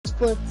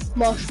for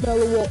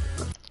Marshmallow Walk.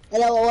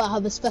 And all I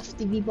have is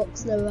 50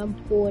 V-Bucks now. I'm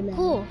pouring it.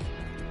 Cool.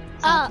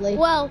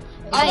 Well,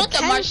 I want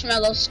the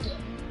marshmallow skin.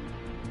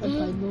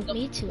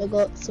 Me too. I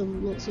got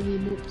some lots of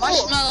V-Bucks.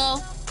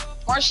 Marshmallow,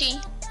 Marshy.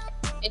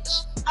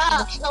 It's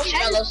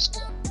marshmallow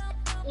skin.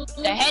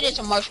 The head is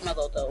a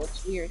marshmallow though.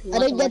 It's weird. I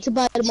didn't get to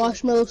buy the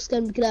marshmallow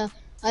skin because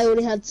I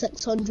only had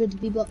 600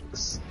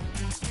 V-Bucks.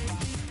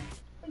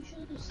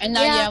 And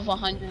now you have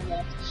 100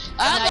 left.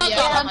 I have like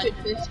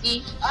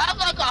 150. I have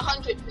like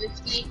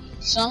 150.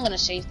 So I'm gonna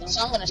save them.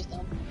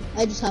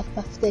 I just have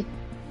 50.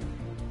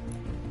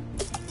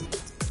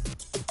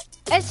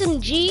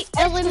 SMG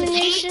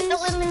eliminations.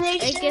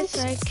 I guess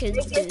I could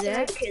do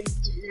that.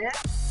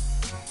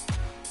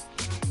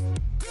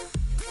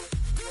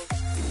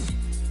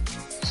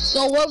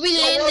 So where we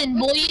landing,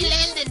 boys?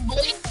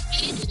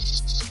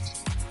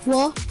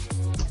 What?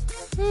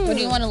 Where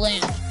do you want to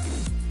land?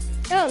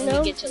 I don't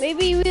know.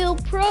 Maybe we'll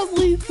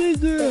probably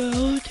figure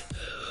out.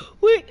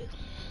 Wait.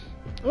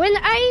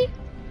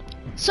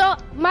 So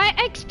my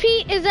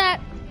XP is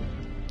at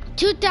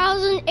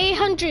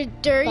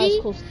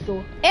 2,830.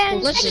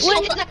 And let's just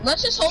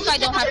hope I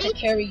don't have to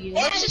carry you.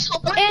 Let's just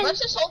hope I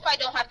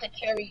don't have to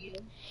carry you.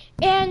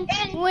 And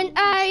when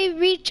I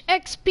reach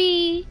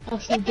XP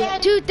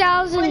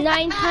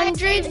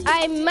 2,900,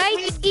 I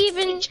might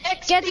even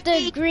get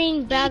the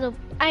green the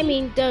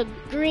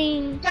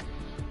green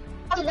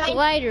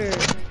glider.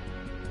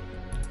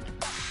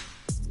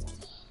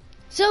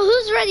 So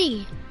who's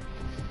ready?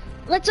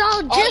 Let's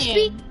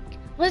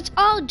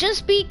all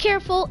just be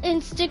careful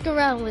and stick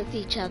around with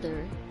each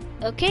other.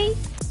 Okay?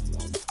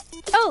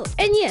 Oh,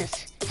 and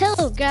yes.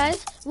 Hello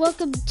guys.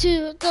 Welcome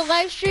to the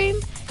live stream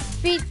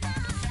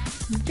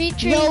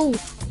featuring No.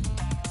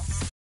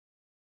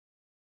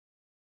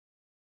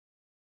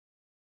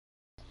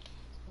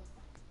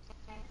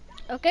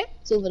 Okay.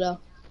 It's over there.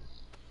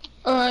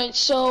 Alright,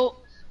 so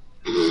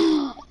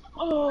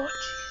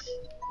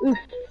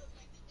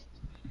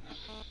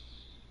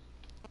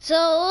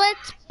So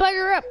let's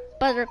butter up,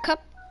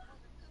 Buttercup.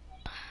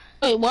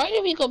 wait, why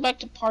did we go back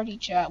to party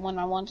chat when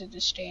I wanted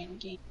to stay in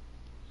game?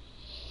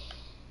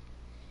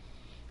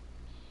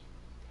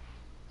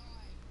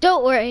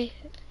 Don't worry.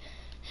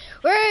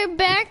 We're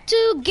back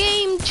to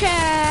game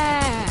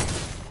chat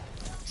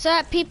so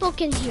that people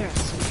can hear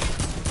us.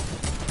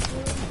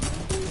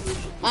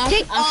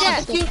 Take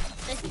that.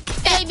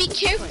 Hey, be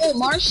careful,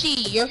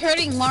 Marshy. You're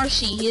hurting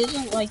Marshy. He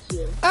doesn't like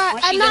you.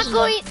 I'm not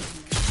going.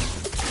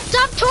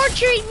 Stop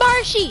torturing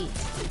Marshy.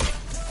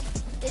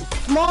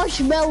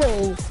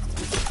 Marshmallow.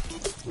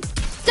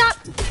 Stop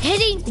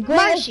hitting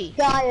Marshy.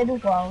 Guy in the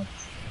world.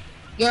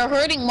 You're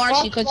hurting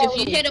Marshy because if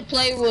you hit a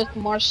player with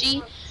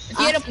Marshy,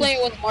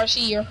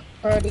 you're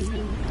hurting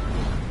him,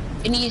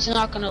 and he's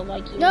not gonna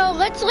like you. No,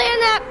 let's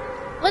land at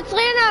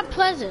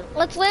Pleasant.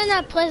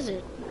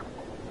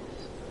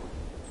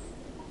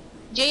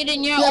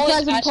 Jaden, you're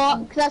always Pleasant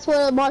Park. That's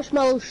where the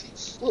marshmallow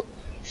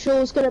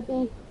show is gonna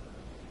be.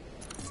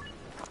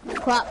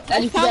 Crap.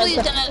 That's probably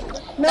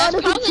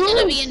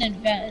gonna be an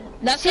event.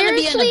 That's gonna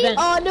be an event.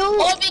 Oh no!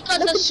 Oh, because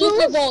the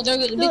Super Bowl.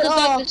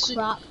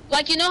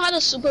 Like you know how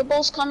the Super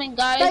Bowl's coming,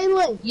 guys?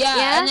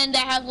 Yeah, and then they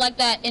have like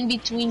that in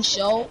between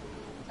show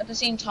at the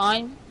same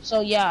time. So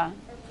yeah.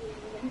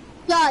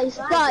 Guys.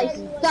 I'd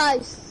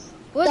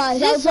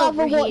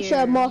rather watch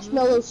a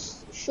marshmallow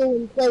show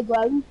in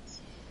playgrounds.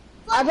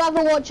 I'd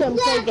rather watch it in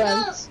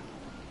playgrounds.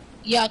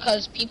 Yeah,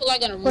 because people are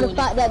gonna ruin For the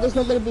fact that there's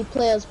not gonna be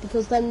players,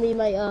 because then they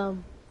might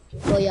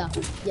well, yeah,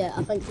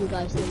 I think you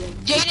guys know.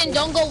 Jaden,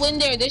 don't go in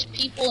there. There's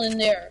people in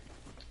there.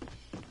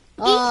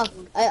 I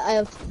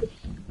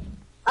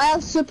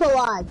have super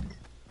lag.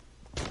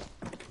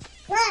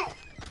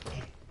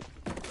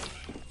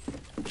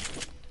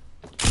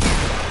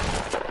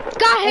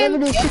 Got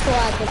him.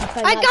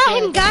 I got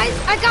him, guys.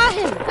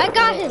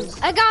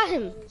 I got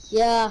him.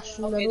 Yeah,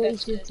 Ashton, I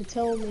don't need to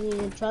tell me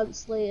and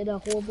translate in a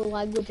horrible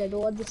language I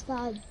don't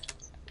understand.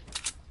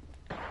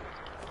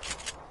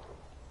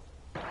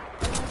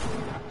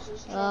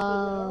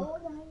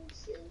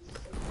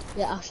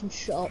 Yeah, Ashton,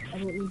 shut up. I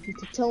don't need you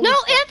to tell me. No,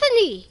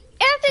 Anthony!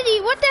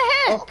 Anthony, what the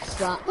heck? Oh,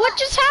 crap. What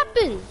just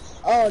happened?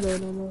 Oh,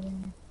 no.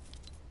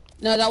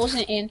 No, that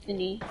wasn't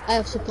Anthony. I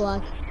have super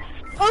lag.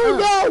 Oh,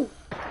 no!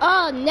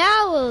 Oh,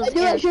 now I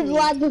knew I should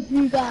lag with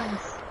you guys.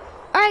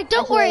 Alright,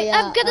 don't worry.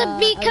 I'm gonna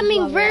be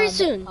coming very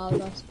soon.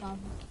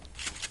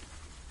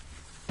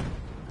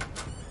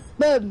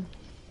 Boom.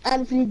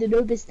 Anthony the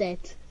noob is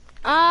dead.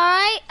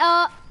 Alright,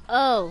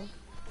 oh.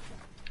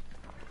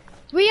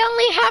 We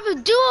only have a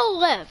duo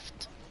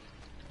left.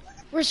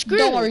 We're screwed.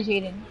 Don't worry,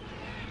 Jaden.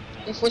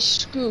 If we're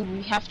screwed,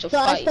 we have to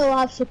fight. I still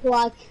have super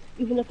lag,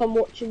 even if I'm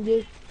watching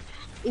you.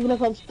 Even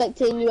if I'm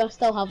spectating you, I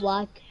still have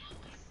lag.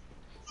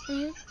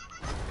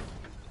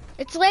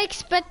 It's like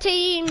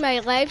spectating my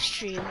live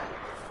stream.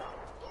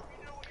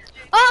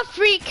 Oh,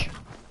 freak!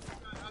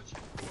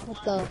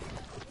 What the?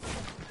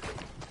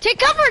 Take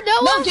cover,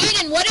 Noah! No,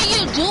 Jaden, what are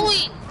you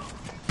doing?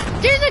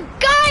 There's a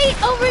guy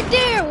over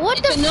there!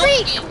 What the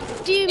freak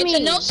do you mean? It's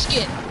a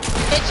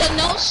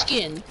no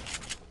skin.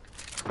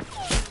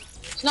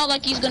 It's not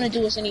like he's gonna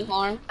do us any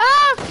harm.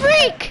 Ah,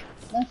 freak!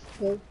 That's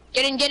cool.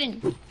 Get in, get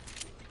in.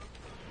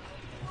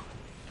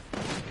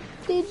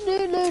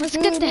 Let's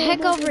get the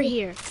heck over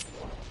here.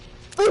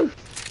 Ooh.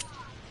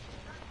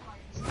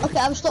 Okay,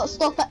 I'll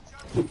stop it.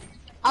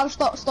 I'll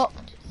stop.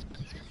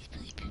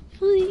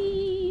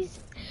 Please.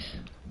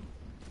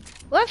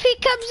 What if he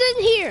comes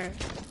in here?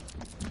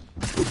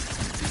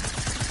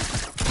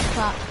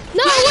 Crap.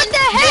 No, Jaden, what the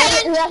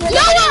heck?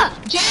 Noah!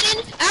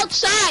 Jaden,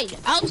 outside! They're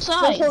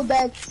Outside! so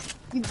dead.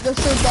 They're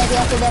so dead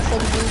after that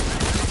SMG.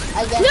 I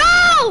guess.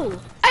 No!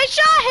 I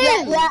shot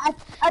him! Yeah,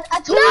 I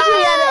told you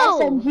he had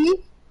an SMG.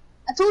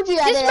 I told you he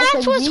had This an match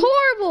SMG. was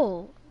horrible.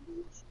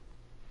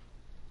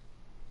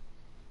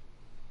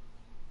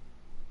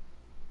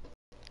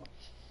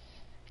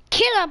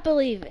 Cannot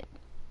believe it.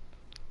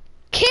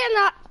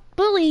 Cannot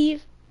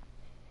believe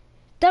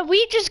that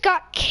we just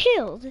got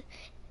killed.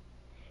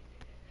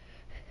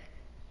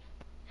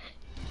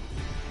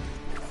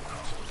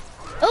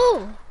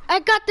 Oh, I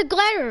got the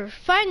glider,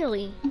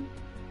 finally.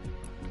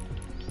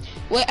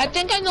 Wait, I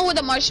think I know where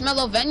the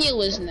marshmallow venue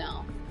is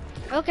now.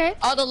 Okay.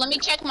 Although, let me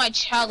check my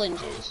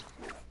challenges.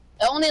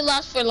 It only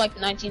lasts for like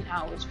 19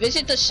 hours.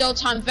 Visit the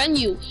Showtime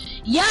venue.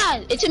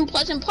 Yeah, it's in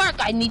Pleasant Park.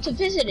 I need to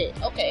visit it.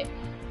 Okay.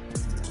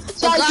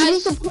 So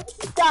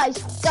guys,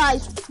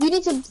 guys, you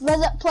need to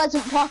visit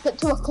Pleasant Park at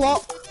 2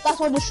 o'clock. That's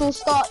when the show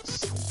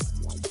starts.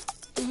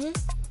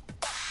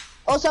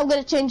 Also, I'm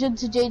gonna change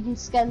into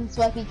Jaden's skin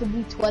so he can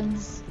be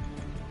twins.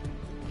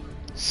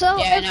 So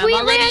Yeah, if we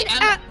land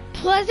at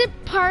Pleasant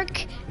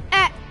Park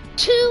at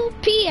 2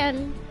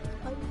 p.m.,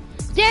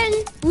 then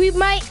we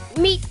might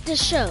meet the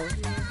show.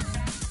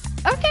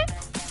 Okay.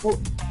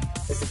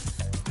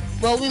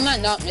 well, we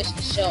might not miss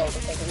the show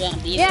because we're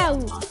gonna be Yeah,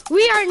 there.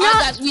 we are not.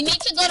 Guys, we need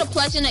to go to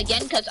Pleasant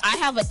again because I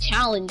have a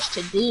challenge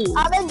to do.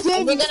 I'm in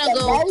Jaden's We're gonna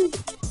go.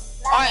 skin.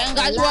 Alright, and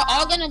guys, we're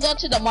all gonna go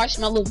to the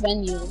marshmallow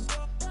venue.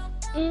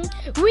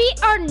 We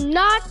are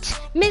not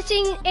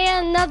missing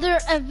another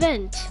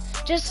event.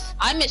 Just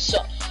I miss so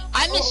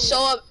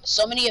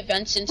many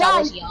events since I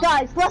was young.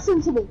 Guys,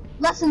 listen to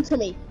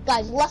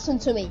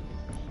me.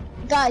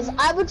 Guys,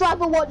 I would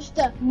rather watch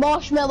the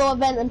marshmallow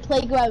event and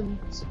playground,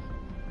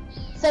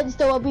 since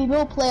there will be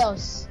no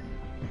players.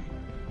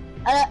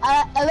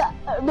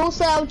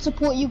 Mostly I would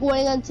support you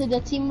going into the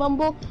team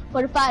rumble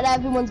for the fact that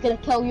everyone's gonna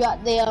kill you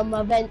at the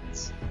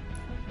event.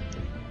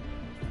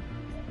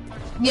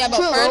 Yeah, but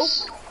True.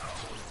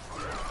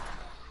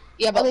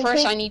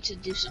 first I need to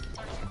do something.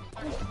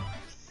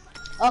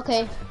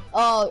 Okay.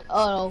 Oh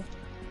no.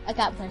 I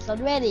can't press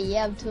on ready.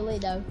 Yeah, I'm too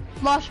late now.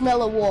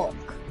 Marshmallow walk.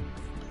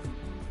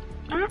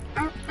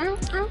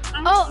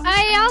 oh,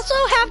 I also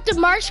have the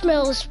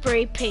marshmallow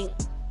spray paint.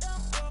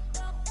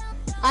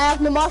 I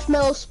have the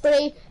marshmallow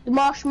spray, the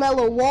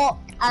marshmallow walk,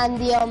 and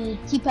the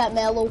keep it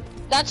mellow.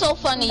 That's so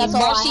funny. That's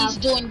all I Marcy's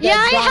have. doing the Yeah,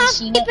 I John have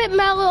Cena. Keep It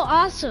Mellow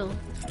also.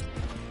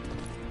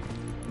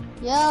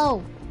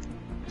 Yo,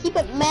 keep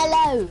it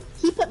mellow.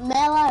 Keep it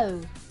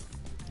mellow.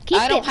 Keep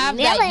I don't it have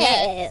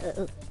that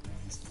mellow.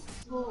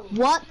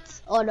 What?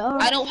 Oh no.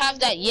 I don't have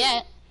that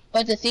yet.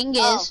 But the thing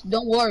is,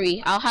 don't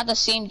worry. I'll have the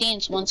same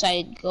dance once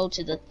I go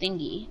to the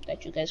thingy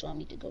that you guys want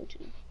me to go to.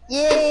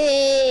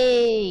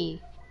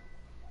 Yay!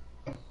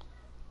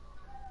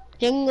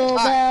 Jingle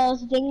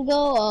bells,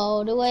 jingle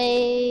all the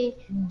way.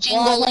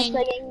 Jingling.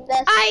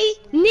 I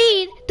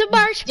need the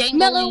marshmallow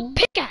Jingling.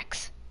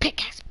 pickaxe.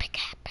 Pickaxe.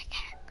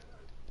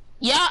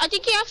 Yeah, I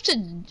think you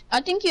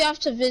have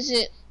to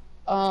visit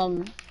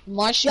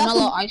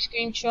marshmallow ice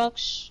cream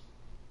trucks.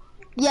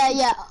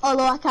 Yeah,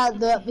 although I can't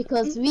do it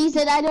because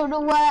reason I don't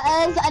know where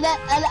it is and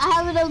I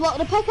haven't unlocked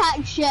the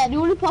pickaxe yet. The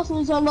only person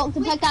who's unlocked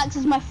the pickaxe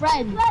is my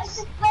friend.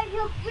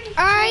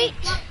 Alright,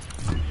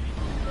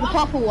 The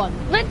purple one.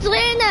 let's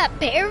land at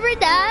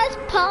Paradise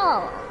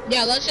Park.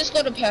 Yeah, let's just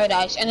go to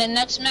Paradise, and then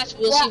next match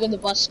we'll see when the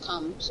bus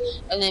comes,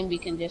 and then we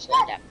can just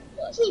land at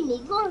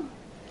the bus.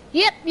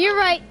 Yep, you're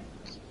right.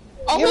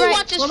 Oh, You're who right.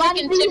 watches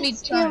freaking Timmy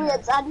Turner?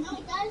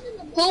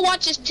 Who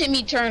watches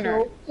Timmy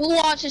Turner? Who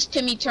watches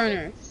Timmy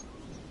Turner?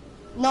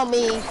 Not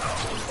me.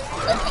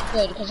 Okay,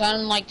 good, because I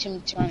don't like Timmy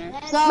Turner.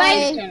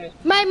 Sorry.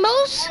 My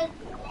most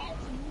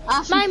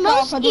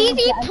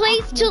easy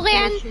place to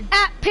land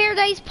at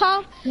Paradise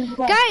Palm.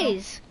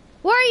 Guys,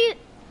 where are you?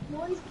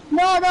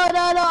 No,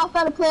 I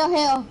found a player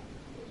here.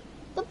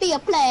 Don't be a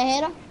player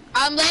here.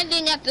 I'm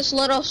landing at this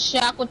little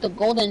shack with the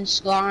golden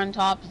scar on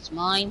top. It's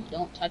mine.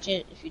 Don't touch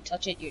it. If you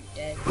touch it, you're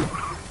dead.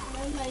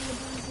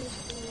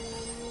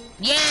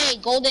 Yay!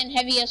 Golden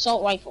heavy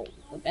assault rifle.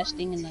 The best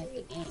thing in the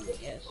game,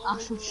 yes.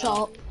 Awesome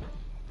shot.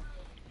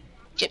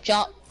 Chip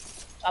chop.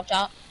 Top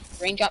top.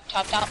 Raindrop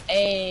top top.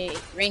 Hey,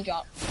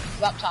 raindrop.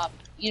 Drop top.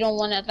 You don't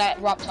want that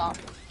drop top.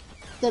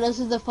 So this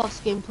is the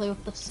first gameplay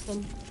with this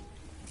skin.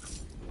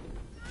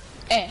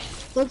 Eh.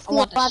 Looks I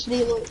want like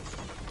this.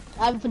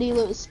 Anthony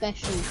looks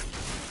special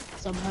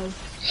somehow.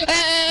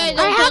 Hey,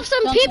 I have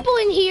some people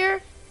in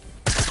here.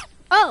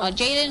 Oh,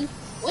 Jaden,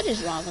 what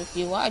is wrong with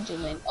you? Why'd you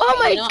win? oh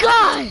my you know,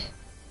 God!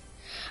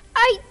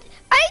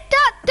 I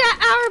thought that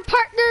our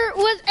partner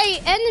was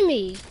a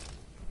enemy.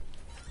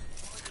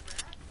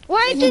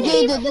 Why did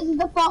he? This is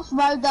the first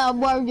round that I'm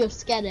wearing your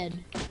skin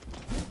in.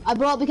 I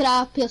brought because I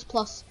have PS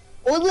Plus.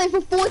 Only for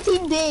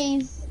 14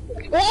 days.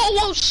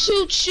 Oh,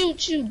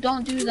 shoot!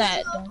 Don't do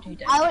that. Don't do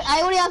that.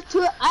 I only have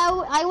two.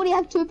 I only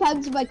have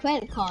 £2 in my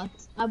credit card.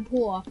 I'm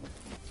poor.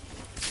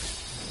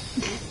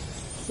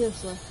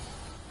 Seriously.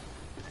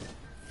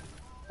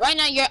 Right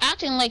now, you're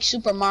acting like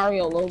Super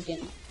Mario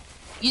Logan.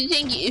 You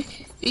think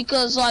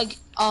because like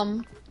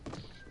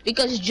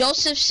because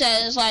Joseph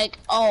says like,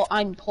 oh,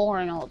 I'm poor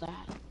and all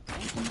that.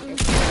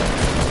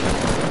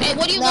 Hey,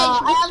 what do you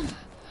guys?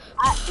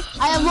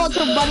 I have lots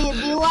of money in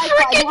real life.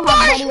 Freaking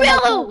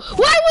Marshmallow!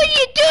 Why would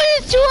you do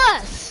this to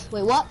us?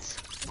 Wait, what?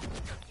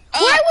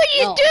 Why would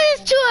you do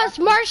this to us,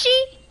 Marshy?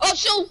 Oh,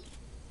 shoot!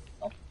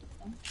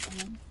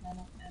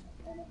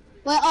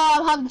 Wait,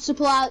 I'm having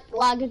super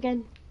lag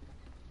again.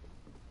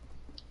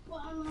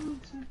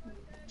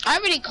 I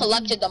already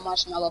collected the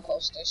marshmallow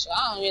poster, so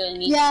I don't really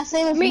need. Yeah,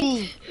 same as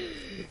me.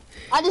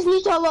 I just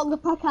need to unlock the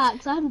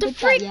pickaxe. I haven't did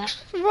that yet.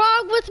 What's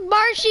wrong with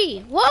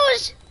Marshy? What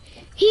was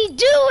he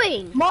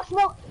doing?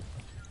 Marshmallow.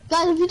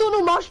 Guys, if you don't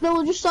know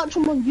Marshmallow, just search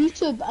him on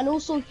YouTube. And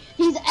also,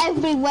 he's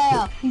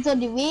everywhere. He's on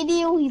the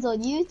radio, he's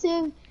on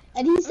YouTube,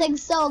 and he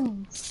sings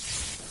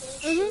songs.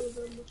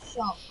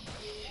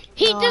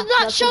 He does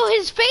not show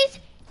his face.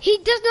 He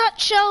does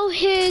not show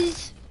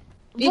his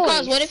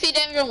Because voice. what if he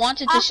never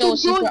wanted to show a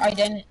secret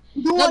identity?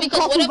 No,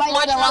 because what if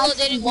Marshmallow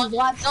didn't want?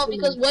 No,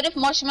 because what if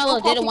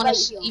Marshmallow didn't want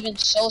to even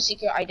show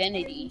secret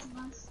identity?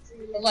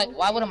 Like,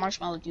 why would a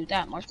Marshmallow do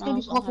that? Marshmallow.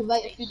 It's gonna be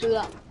copyright if you do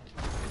that.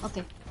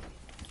 Okay.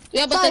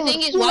 Yeah, but the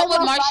thing is, why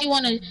would Marshy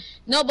want to?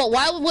 No, but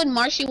why would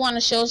Marshy want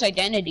to show his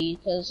identity?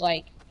 Because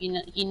like, you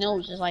know, he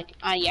knows it's like,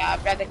 yeah,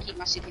 I'd rather keep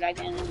my secret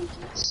identity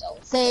to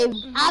myself. Same.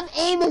 I'm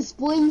Amos,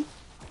 boy.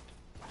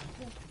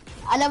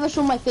 I never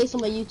show my face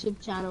on my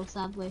YouTube channel,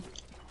 sadly.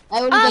 I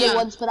only did it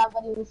once, but that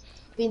video was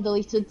being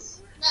deleted.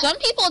 Some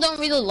people don't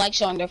really like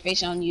showing their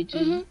face on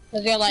YouTube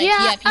because they're like,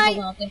 yeah, people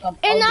gonna think I'm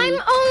ugly. And I'm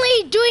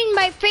only doing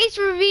my face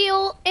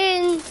reveal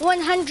in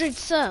 100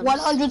 subs.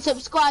 100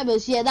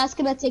 subscribers, yeah, that's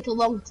gonna take a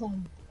long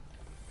time.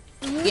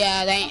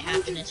 Yeah, that ain't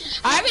happening.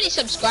 I already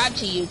subscribed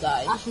to you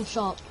guys. Ashton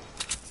Shop.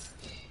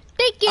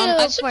 Thank you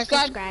for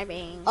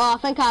subscribing. Oh, I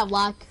think I have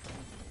lag.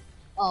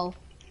 Oh.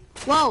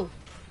 Whoa.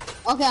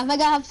 Okay, I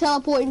think I have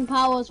teleporting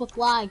powers with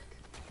lag.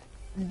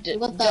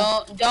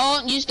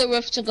 Don't use the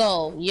rift to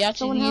go. You have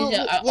to use it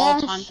at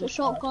all times.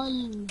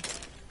 Shotgun.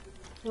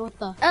 What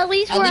the? At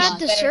least we're at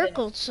the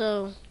circle,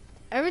 so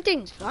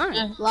everything's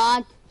fine.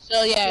 Lag.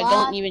 So yeah,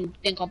 don't even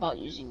think about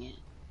using it.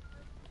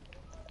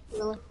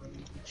 Really?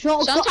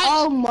 Shotgun.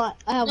 Oh my!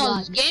 I have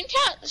lag. Game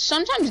chat.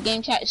 Sometimes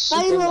game chat is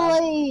super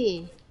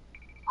Finally,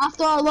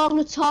 after a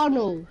long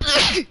tunnel,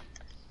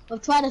 I'm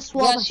trying to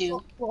swap. Bless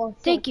you.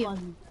 Thank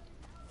you.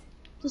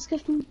 Just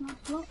give me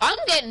that. I'm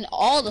getting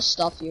all the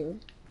stuff here.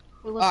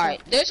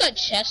 Alright, there's a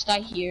chest, I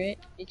hear it.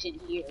 It's in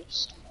here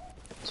somewhere.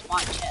 It's my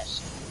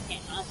chest.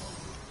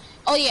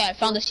 Oh yeah, I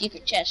found a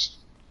secret chest.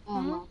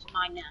 It's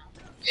mine now.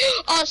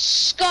 A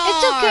scar!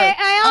 It's okay,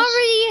 I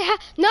already have.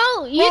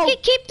 No, you can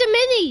keep the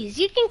minis.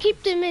 You can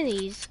keep the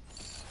minis.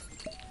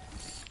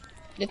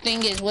 The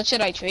thing is, what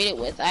should I trade it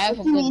with? I have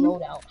a good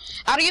loadout.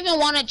 I don't even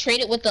want to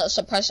trade it with the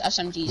suppressed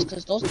SMGs,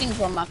 because those things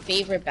were my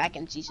favorite back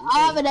in Season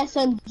 3. I have an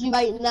SMG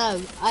right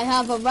now. I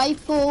have a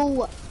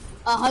rifle,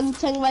 a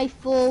hunting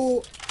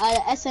rifle, an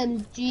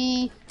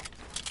SMG,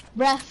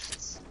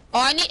 rifts.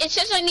 Oh, it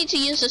says I need to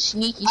use a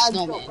sneaky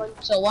snowman,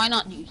 so why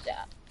not use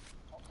that?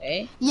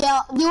 Okay.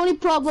 Yeah, the only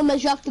problem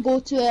is you have to go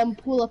to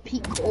Polar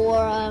Peak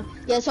or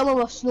somewhere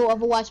with snow,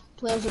 otherwise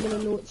players are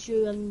gonna notice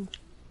you and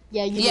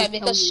yeah,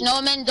 because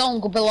snowmen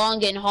don't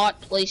belong in hot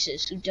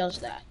places. Who does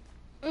that?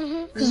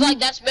 Because like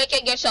that's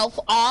making yourself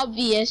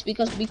obvious.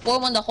 Because before,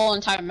 when the whole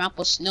entire map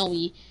was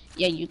snowy,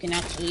 yeah, you can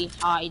actually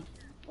hide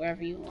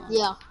wherever you want.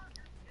 Yeah,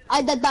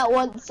 I did that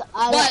once.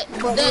 But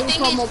the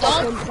thing is,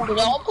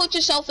 don't put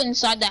yourself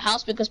inside the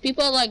house because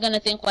people are like gonna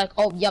think like,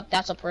 oh, yep,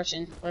 that's a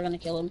person. We're gonna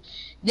kill him.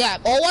 Yeah,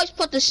 always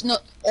put the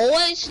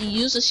always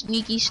use a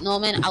sneaky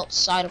snowman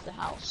outside of the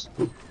house.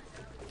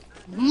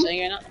 So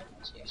you're not.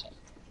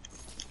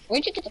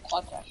 Where'd you get the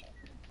quad crusher?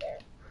 There.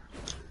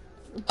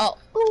 Oh,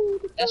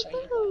 that's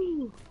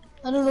right.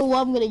 I don't know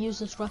what I'm gonna use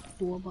this rock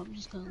for, but I'm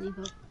just gonna leave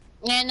it.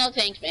 Yeah, no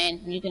thanks,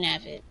 man. You can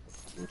have it.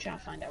 I'm trying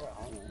to find out where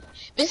all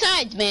is.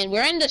 Besides, man,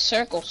 we're in the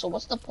circle, so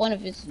what's the point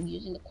of us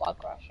using the quad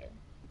crusher?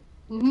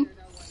 I'm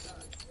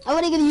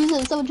only gonna use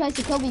it if someone tries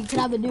to kill me. You can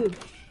have a dude.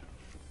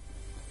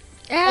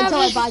 I Until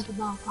I buy the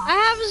knock. I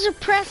have a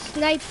suppressed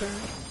sniper.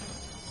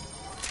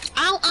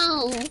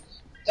 Ow!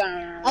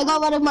 I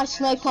got rid of my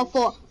sniper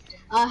for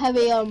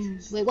heavy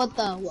wait, what?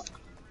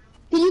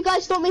 Can you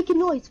guys stop making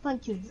noise?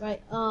 Thank you.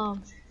 Right,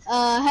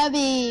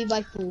 heavy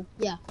rifle,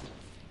 yeah.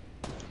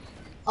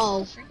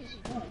 Oh.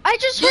 I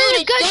just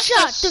heard a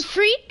gunshot, the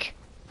freak!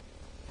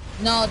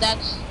 No,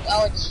 that's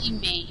our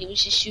teammate. He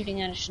was just shooting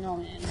at a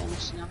snowman.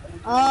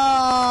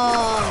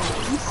 Oh,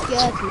 you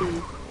scared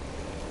me.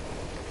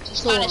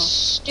 It's kind of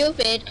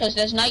stupid, because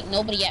there's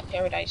nobody at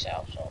Paradise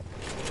House, so.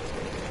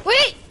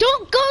 Wait,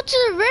 don't go to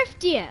the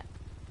rift yet.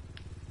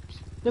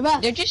 The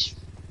rift? They're just...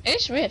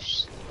 There's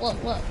rifts.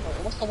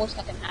 What's the worst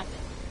that can happen?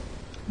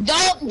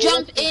 Don't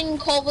jump in,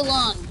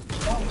 Kovalon.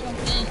 Don't jump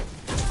in.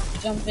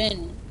 Jump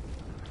in.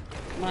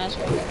 Might as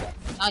well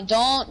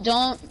go.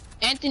 Don't.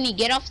 Anthony,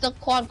 get off the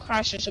quad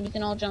crasher so we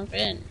can all jump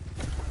in.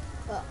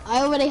 I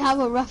already have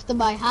a rift in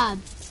my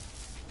hand.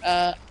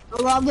 Oh,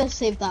 well, I'm gonna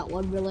save that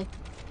one, really.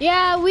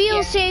 Yeah,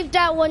 we'll save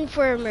that one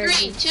for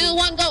emergency. 3, 2,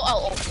 1, go.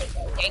 Oh, okay.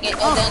 No.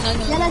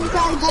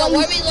 So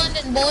where we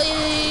London,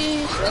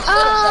 boys?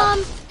 How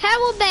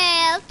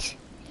about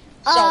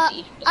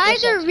Salty. either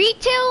Salty.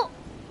 retail,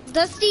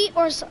 Dusty,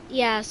 or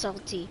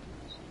Salty.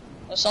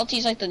 Well,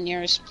 Salty's like the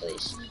nearest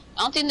place. I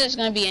don't think there's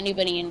gonna be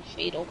anybody in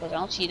Fatal because I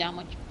don't see that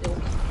much build.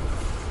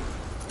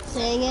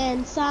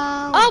 Singing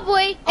song. Oh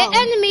boy, an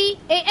enemy.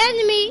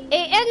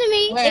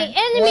 Where?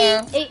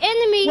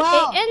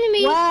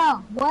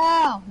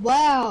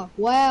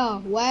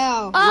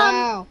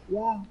 Wow.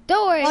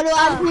 Don't worry. Oh no,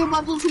 I'm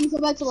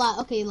about to land.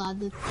 Okay,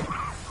 landed.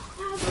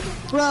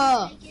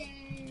 Bruh.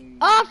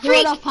 Oh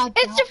freak! Hold up,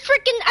 It's the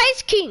freaking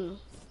Ice King.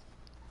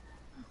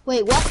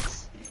 Wait,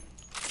 what?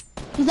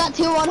 He's at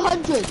tier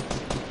 100.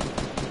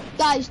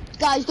 Guys,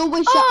 don't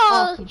waste your.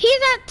 Oh,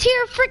 he's at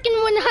tier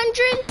freaking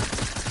 100.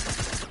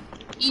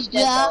 He's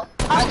dead. Yeah.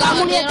 I got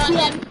one hit on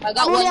him. I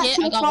got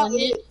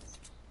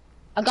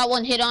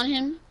one hit on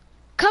him.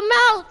 Come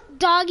out,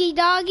 doggy.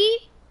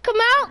 Come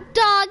out,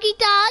 doggy.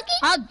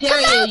 How dare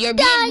Come you? out, You're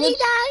being doggy, rude.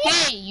 doggy.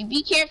 Hey, you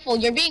be careful.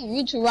 You're being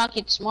rude to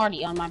Rocket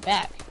Smarty on my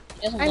back.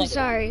 He doesn't I'm like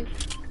sorry.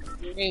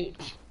 It. Rude.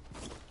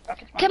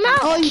 Come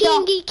out,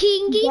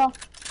 Kingy.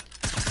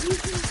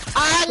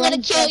 I'm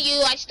gonna kill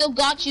you. I still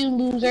got you,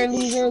 loser.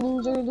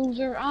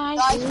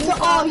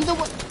 Oh, you know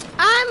what?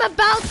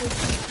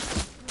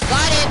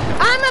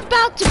 I'm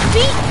about to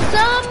beat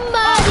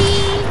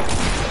somebody.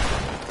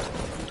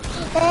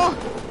 Oh,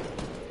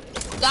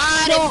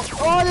 Got no. it.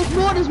 Oh,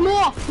 there's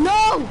more.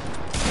 No.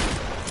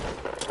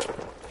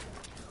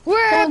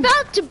 We're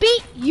about to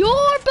beat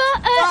your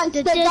butt. Guys,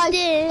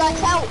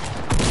 help.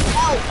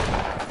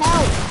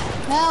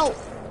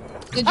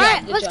 Good job.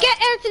 Alright, good let's job.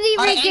 get Anthony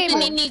Alright,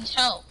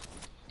 Regamer.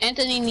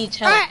 Anthony needs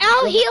help. Alright,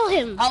 I'll heal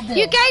him. I'll build.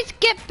 You guys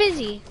get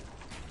busy.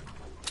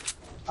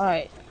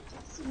 Alright.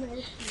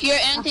 Here,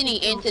 Anthony,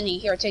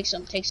 here, take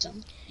some.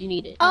 You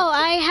need it. Oh,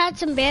 I had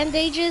some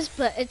bandages,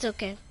 but it's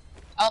okay.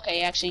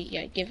 Okay, actually,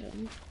 yeah, give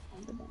him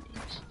the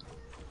bandage.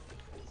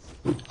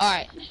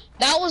 Alright.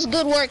 That was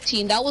good work,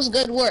 team. That was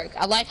good work.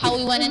 I like how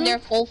we went in there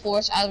full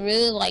force. I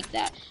really like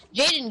that.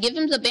 Jaden, give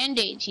him the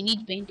bandage. He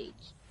needs bandage.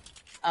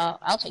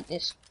 I'll take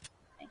this.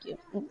 Thank you.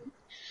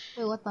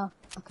 Wait, what the?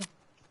 Okay.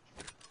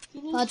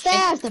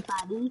 There's the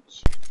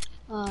bandage.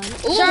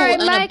 Sorry,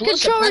 and my a blue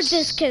controller suppress-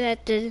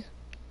 disconnected.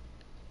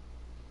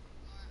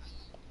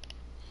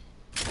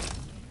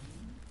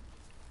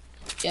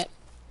 Yep.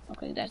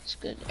 Okay, that's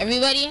good.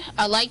 Everybody,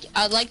 I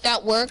like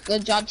that work.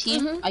 Good job,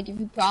 team. I give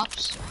you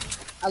props.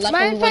 I like how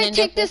Mind we if went I in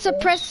there take the full force.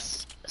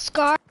 suppress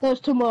scar? There's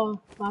 2 more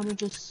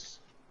bandages.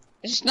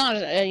 It's not.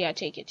 Yeah,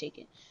 take it.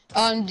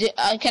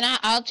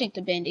 I'll take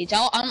the band-aids.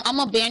 I'm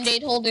a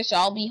band-aid holder, so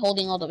I'll be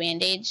holding all the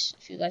band-aids.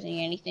 If you guys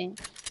need anything.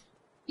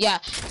 Yeah,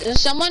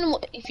 someone.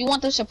 If you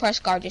want the suppress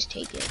guard, just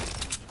take it.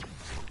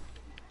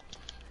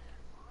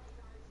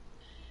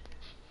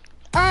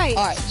 All right.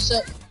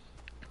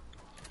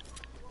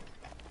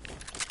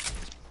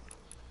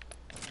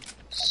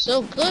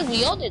 So good.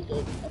 We all did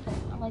good. Okay,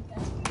 I like that.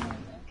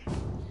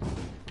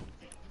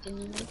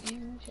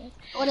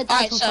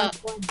 Alright, so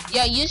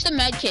yeah, use the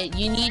med kit.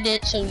 You need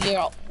it, so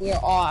we're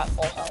all at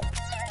full health.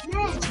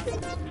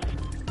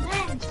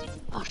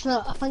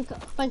 Actually, I think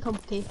I'm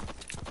okay.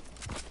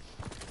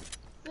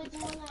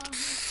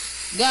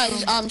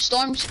 Guys,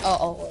 storms.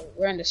 Oh,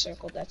 we're in the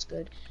circle. That's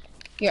good.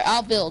 Here,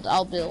 I'll build.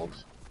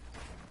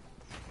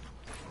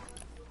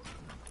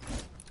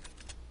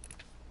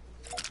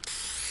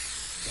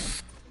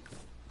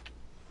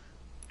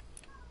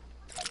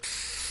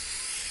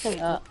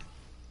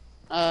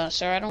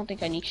 Sir, I don't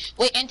think I need.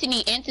 Wait,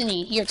 Anthony,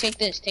 here, take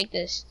this. Take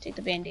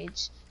the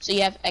band-aids, so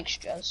you have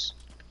extras.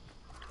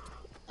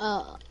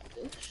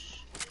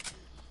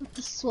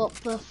 Just swap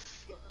the.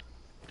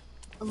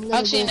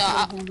 Actually,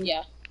 no.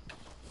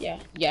 Yeah.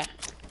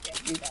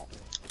 Do that.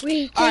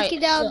 We taking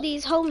down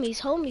these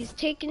homies,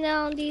 taking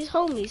down these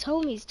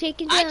homies,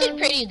 taking down. I did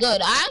pretty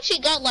good. I actually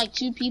got like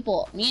 2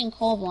 people, me and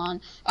Kovalon.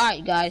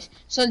 Alright, guys.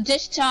 So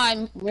this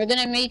time, we're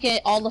gonna make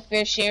it all the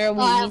fair share. We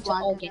need to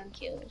all get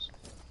kills.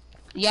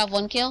 You have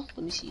 1 kill?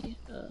 Let me see.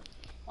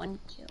 1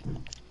 kill.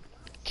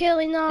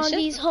 Killing all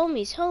these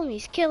homies,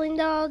 killing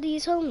all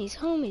these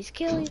homies,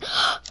 killing.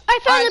 I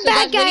found a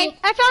bad guy.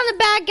 I found a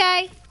bad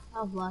guy.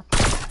 Oh, black.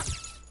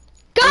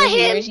 Got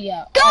him.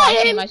 Got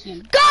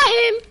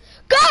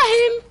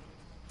him.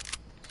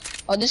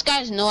 Oh, this guy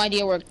has no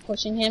idea we're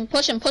pushing him.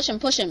 Push him.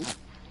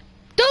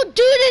 Don't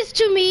do this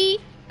to me.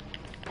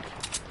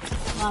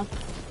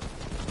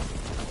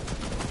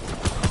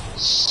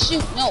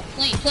 Shoot, no,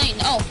 plane.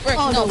 Oh, frick,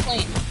 Oh, no, no.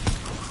 plane.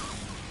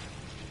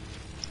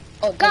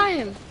 Oh, Got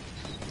him.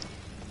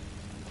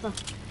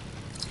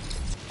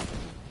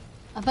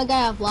 I think I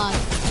have live.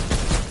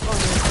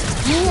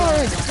 You are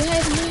a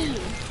dead man.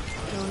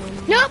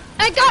 Nope,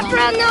 I got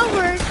run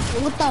over.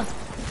 What the?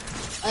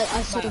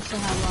 I seriously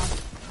have lag.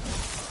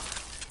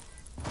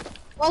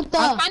 What the? I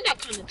find that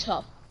kind of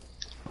tough.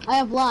 I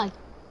have lag.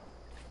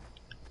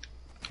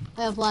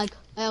 I have lag.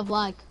 I have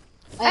lag.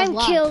 I have I'm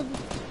lag. killed.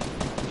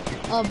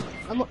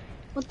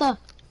 What the?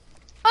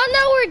 Oh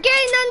no, we're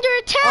getting under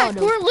attack. Oh,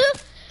 no. We're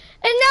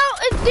and now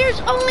there's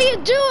only a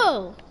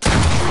duo.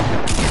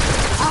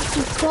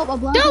 Actually, stop,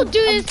 I'm lagging. Don't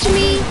do this to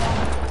me.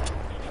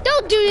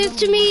 Don't do this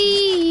to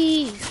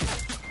me.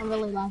 I'm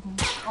really lagging.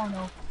 Oh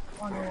no.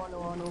 Oh no, oh no,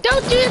 oh no.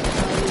 Don't do this.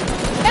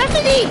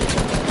 Anthony!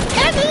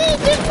 Anthony,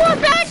 there's more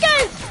bad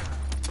guys.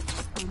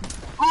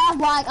 I have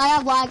lag, I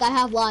have lag, I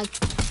have lag.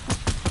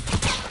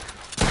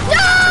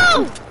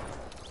 No!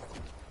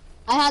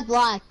 I had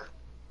lag.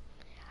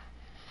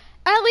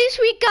 At least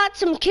we got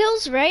some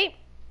kills, right?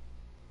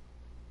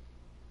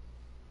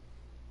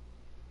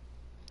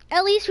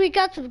 At least we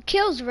got some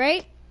kills,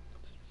 right?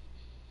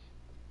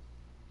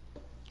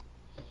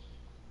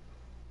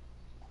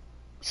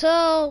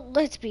 So,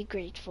 let's be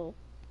grateful.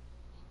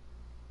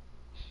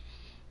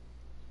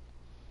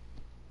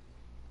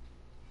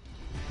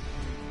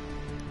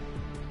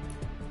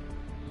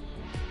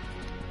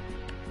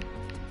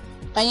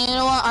 And you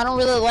know what? I don't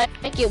really like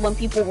it when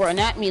people run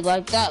at me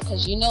like that,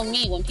 because you know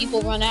me, when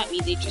people run at me,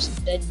 they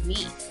just dead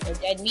meat. They're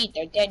dead meat,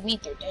 they're dead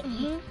meat, they're dead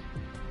meat.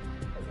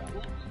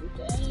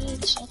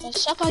 Sucker,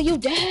 sucker, you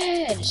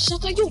dead!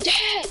 Sucker, you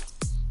dead!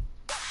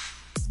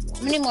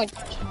 How many more?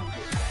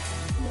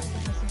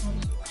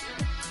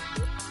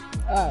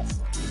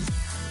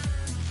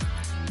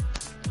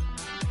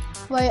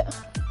 Wait,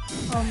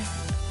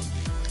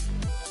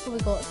 what we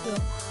got here?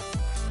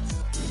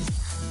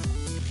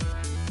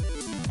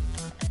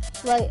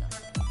 Right.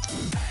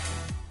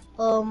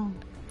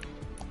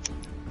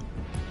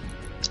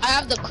 I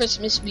have the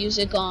Christmas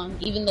music on,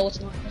 even though it's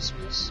not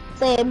Christmas.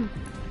 Same.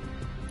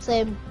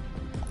 Same.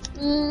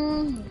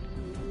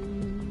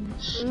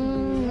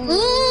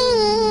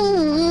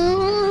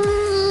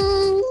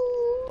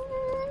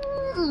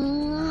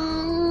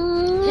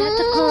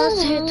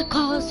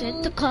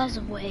 Santa Claus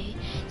away.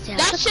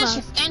 That's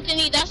just,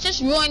 Anthony, that's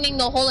just ruining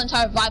the whole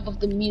entire vibe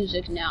of the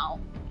music now.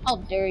 How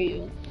dare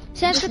you?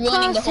 Santa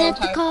Claus,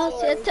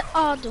 Santa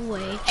all the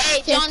way.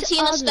 Hey, John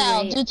Cena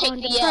style, do take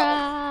the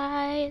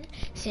L.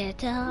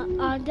 Santa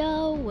on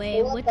the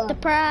way with the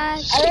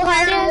pride.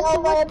 Santa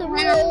with the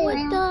room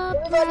with the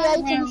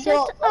pride.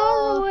 Santa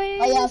all the way,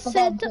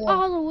 Santa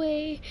all the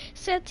way.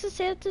 Santa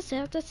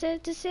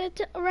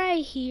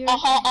right here.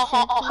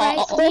 Right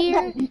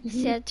here.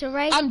 Santa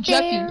right I'm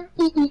there.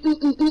 Jeffy.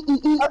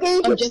 Okay,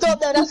 you can stop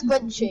there, that's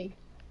Grinchy.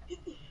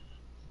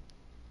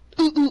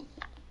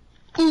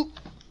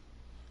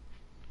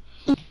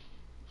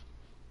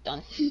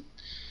 Done.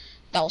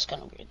 That was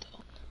kind of weird though.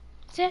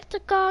 Santa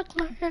Claus,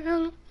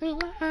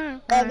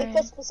 Every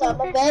Christmas I'm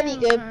a very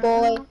good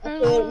boy. I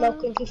put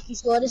milk and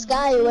cookies for the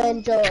sky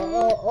when Joe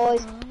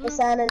always the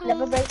Santa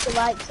never breaks the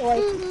right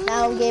toy.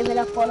 Now I'm giving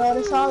up on all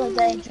this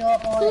holiday, Joe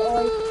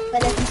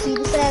But if you see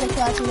the Santa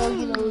Claus, you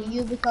know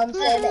you become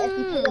Santa if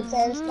you put on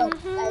Santa's coat.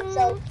 And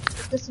so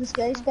Christmas is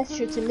very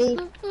special to me.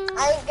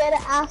 I ain't gonna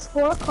ask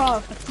for a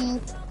car for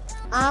teeth.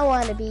 I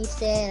wanna be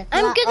Santa.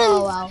 I'm gonna.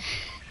 Oh wow.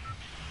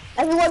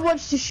 Everyone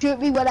wants to shoot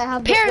me when I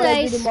have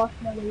Paradise. the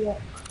marshmallow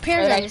yet.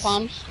 Paradise.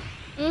 Palms.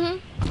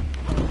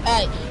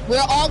 Alright,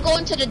 we're all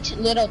going to the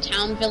little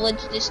town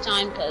village this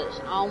time because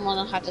I don't want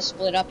to have to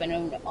split up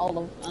and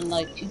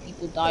like 2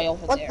 people die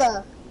over there. What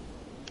the?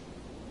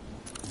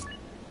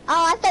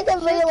 Oh, I think I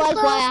realized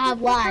why I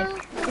have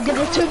lag. Because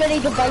there's too many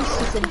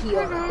devices in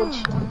here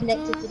which are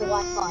connected to the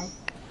Wi-Fi.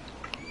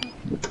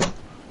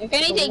 If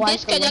anything,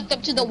 disconnect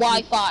them to the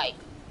Wi-Fi.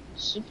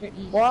 Super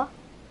easy. What?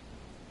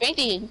 If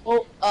anything, Or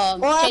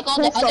take all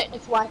the other.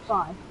 This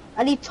Wi-Fi.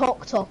 I need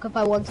talk if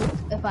I want to,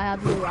 if I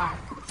have no lag.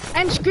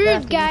 I'm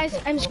screwed, guys.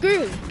 I'm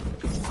screwed.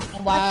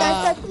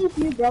 Wow. I keep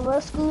you,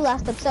 brother. School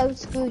last episode,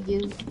 screw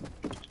you.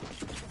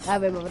 I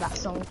remember that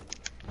song.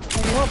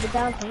 I won't be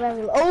down for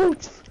very long. Oh!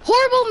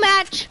 Horrible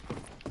match.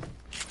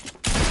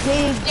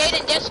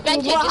 Jaden, just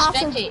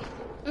spectate,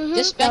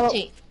 just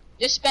spectate.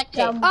 Just spectate.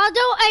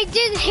 Although I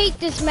did hate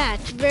this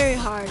match very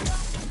hard.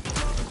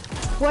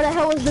 What the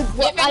hell was the?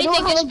 If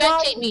anything, just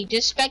spectate me.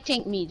 Just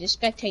spectate me. Just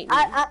spectate me.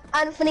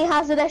 Anthony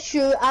has an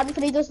issue.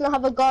 Anthony doesn't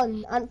have a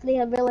gun. Anthony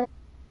had really.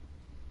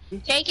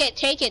 Take it.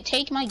 Take it.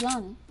 Take my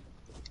gun.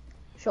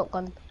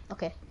 Shotgun.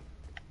 Okay.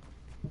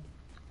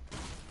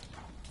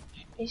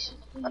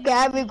 Okay,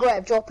 I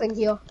regret dropping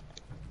here.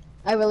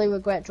 I really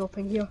regret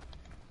dropping here.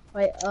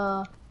 Right.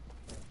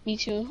 Me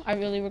too. I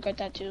really regret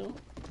that too.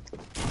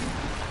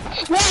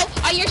 Whoa!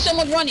 I hear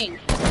someone running.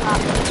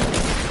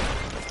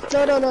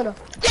 No.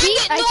 See,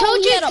 I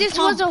told you this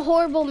was a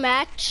horrible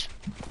match.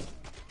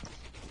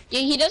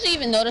 Yeah, he doesn't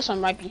even notice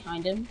I'm right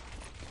behind him.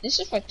 This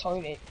is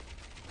retarded.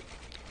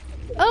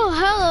 Oh,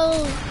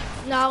 hello,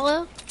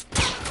 Nala.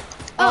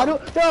 Oh,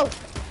 no.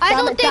 I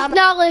don't think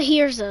Nala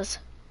hears us.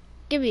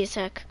 Give me a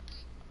sec.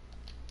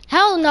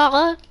 Hello,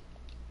 Nala.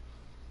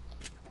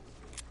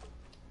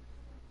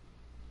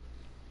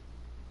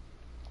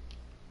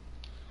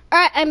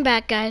 Alright, I'm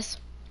back, guys.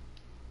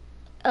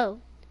 Oh,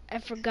 I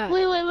forgot.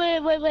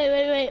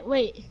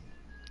 Wait.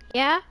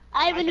 Yeah?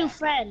 I have a new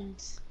friend.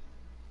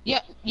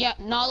 Yeah,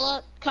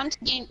 Nala, come to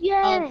game.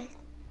 Yay!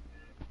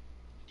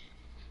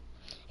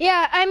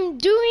 Yeah, I'm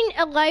doing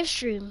a live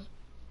stream.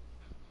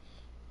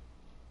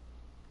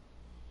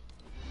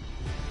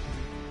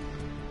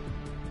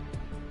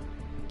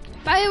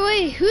 By the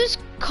way, who's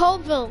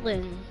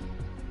Colvillin?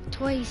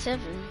 27.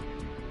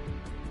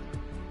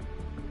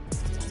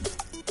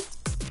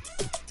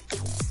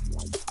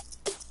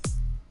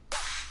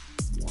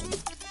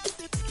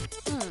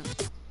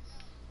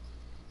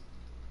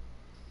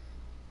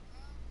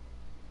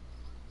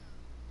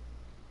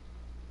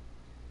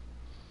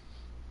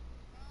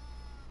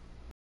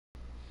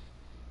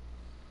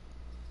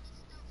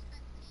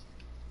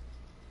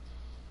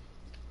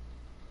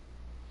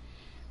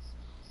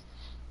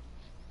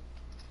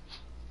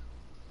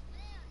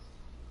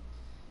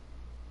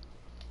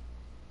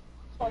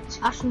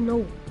 Actually,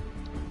 no.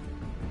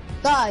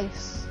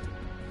 Guys.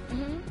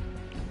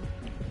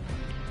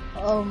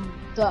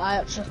 I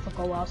actually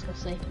forgot what I was gonna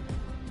say.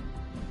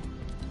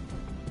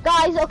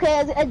 Guys,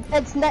 okay,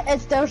 it's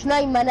there's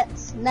 9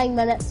 minutes. 9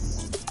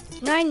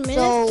 minutes. 9 minutes?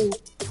 So,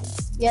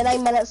 yeah,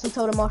 9 minutes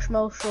until the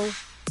marshmallow show.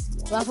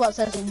 That's what it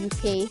says in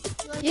UK.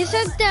 You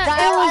said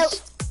that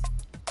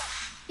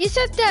You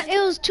said that it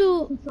was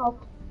 2.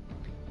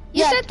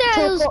 You said that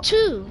it was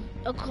 2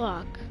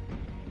 o'clock.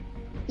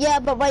 Yeah,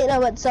 but right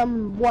now it's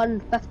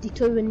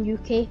 1:52 in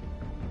UK.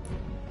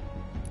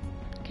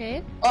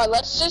 Okay. Alright,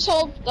 let's just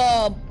hope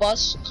the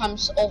bus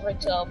comes over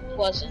to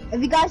Pleasant.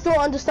 If you guys don't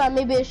understand,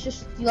 maybe it's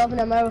just you live in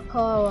America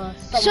or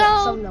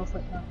something else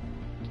like that.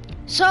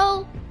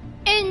 So,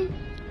 in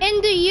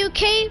the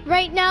UK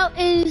right now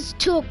is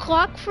 2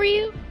 o'clock for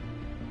you?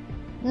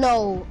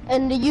 No,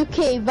 in the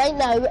UK right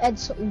now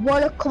it's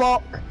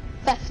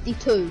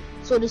 1:52.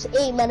 So there's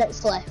 8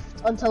 minutes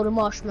left until the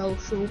marshmallow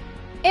show.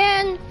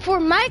 And for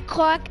my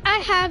clock, I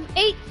have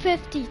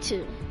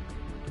 8:52.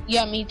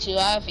 Yeah, me too.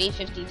 I have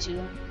 8:52.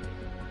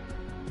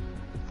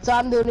 So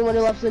I'm the only one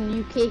who lives in the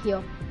UK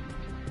here.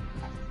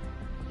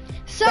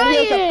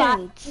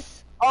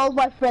 Science! All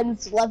my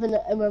friends live in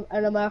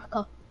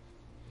America.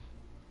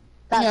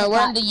 That's Yeah, a we're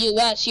fact. in the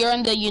US. You're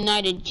in the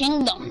United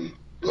Kingdom.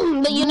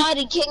 The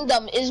United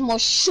Kingdom is more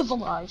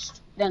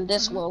civilized than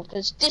this world,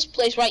 because this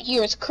place right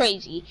here is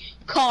crazy.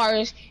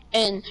 Cars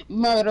and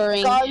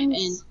murdering and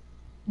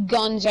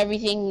guns,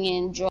 everything,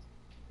 and drugs,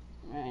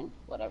 and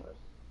whatever.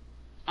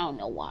 I don't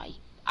know why.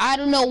 I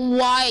don't know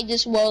why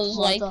this world is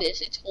like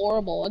this. It's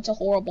horrible. It's a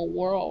horrible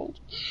world.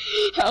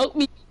 Help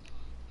me.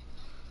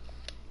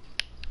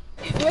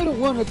 I don't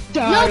want to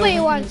die. Nobody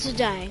wants to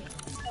die.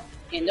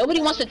 Yeah,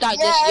 nobody wants to die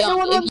this young.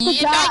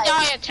 If I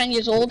die at 10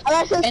 years old,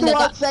 Unless it's and the the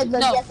one said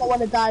that no. yes, I want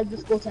to die,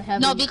 just go to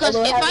heaven. No, because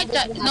Although if I heaven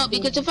doesn't have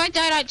because if I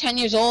died at 10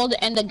 years old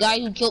and the guy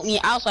who killed me,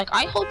 I was like,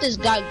 I hope this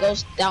guy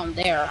goes down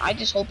there. I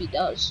just hope he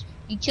does.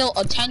 He killed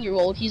a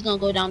 10-year-old. He's gonna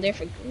go down there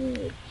for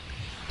good.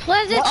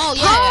 Pleasant Oh,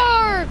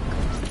 Park!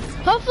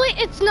 Hopefully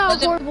it's not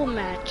Pleasant- a horrible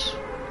match.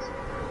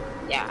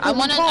 Yeah,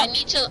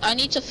 I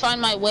need to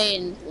find my way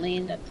and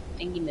land at the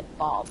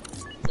thingy-bob.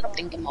 The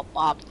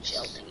thingy-bob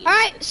shell thingy.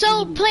 Alright,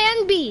 so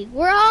plan B.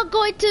 We're all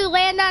going to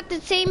land at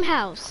the same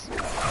house.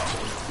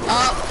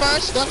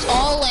 First, let's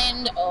all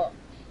land.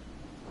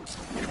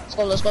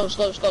 Let's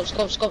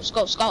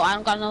go. I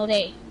don't got no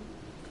day.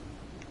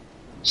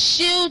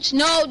 Shoot!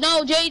 No,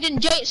 Jaden,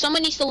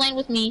 someone needs to land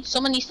with me.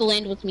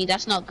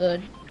 That's not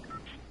good.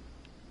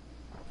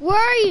 Where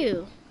are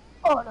you?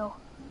 Oh no.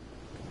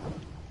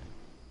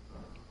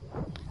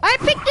 I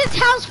picked this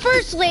house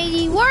first,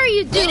 lady. What are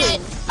you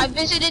doing? I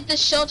visited the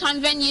Showtime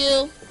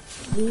venue.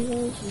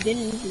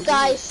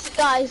 Guys,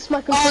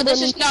 my computer. Oh,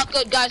 this is not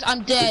good, guys.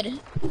 I'm dead.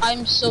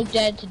 I'm so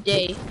dead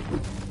today.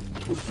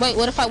 Wait,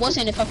 what if I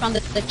wasn't? If I found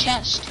the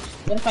chest?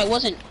 What if I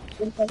wasn't?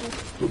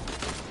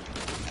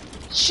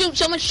 Shoot!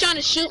 Someone's trying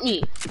to shoot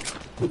me.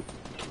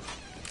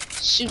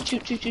 Shoot.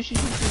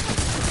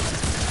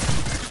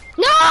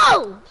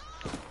 No!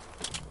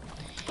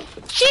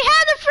 She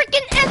had a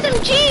freaking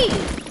SMG!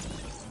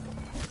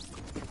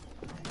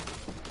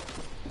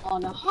 Oh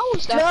no, how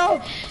is that?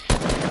 No!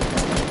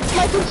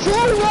 My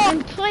controller!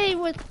 I'm playing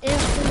with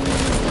SMG.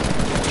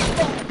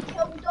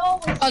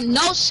 A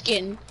no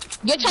skin?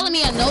 You're telling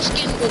me a no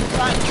skin would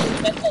try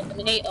to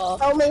eliminate a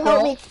Help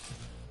me.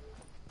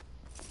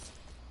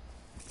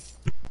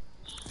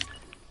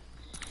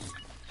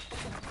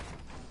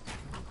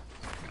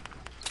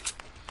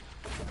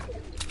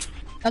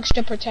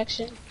 Extra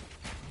protection.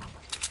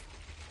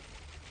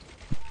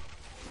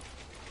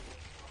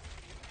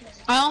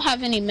 I don't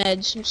have any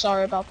meds. I'm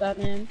sorry about that,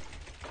 man.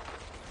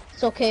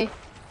 It's okay.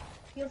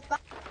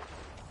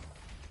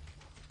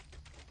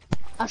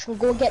 I should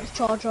go get the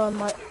charger on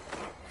my.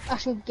 I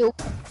should go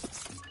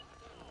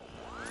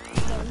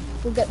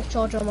get the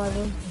charger on my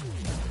room.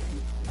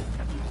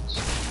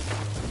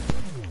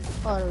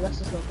 Oh no,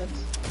 this is no good.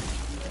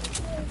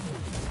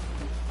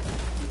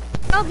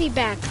 I'll be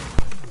back.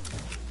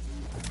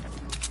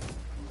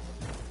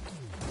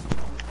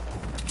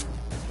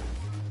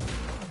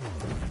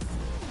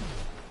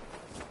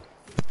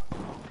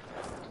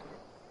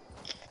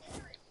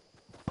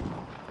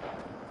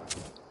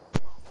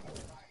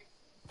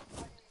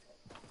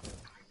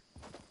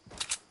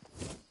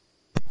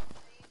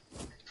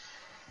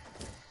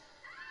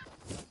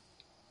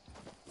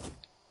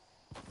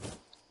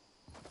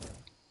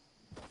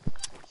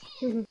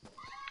 Anthony,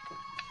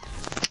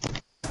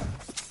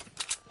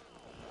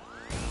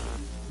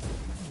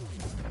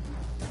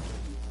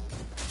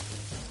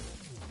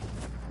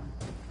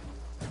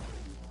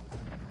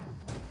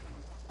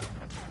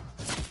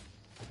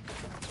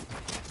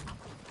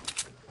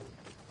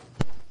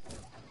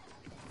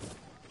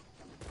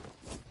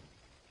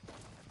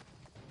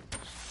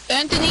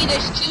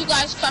 there's 2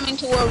 guys coming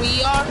to where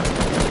we are.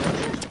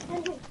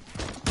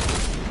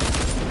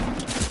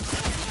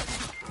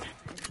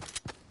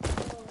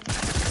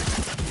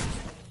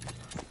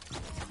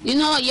 You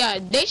know what, yeah,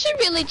 they should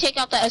really take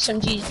out the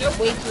SMGs. They're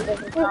way too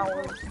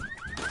overpowered.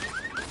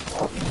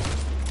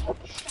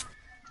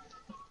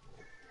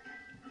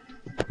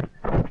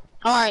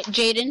 Alright,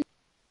 Jaden.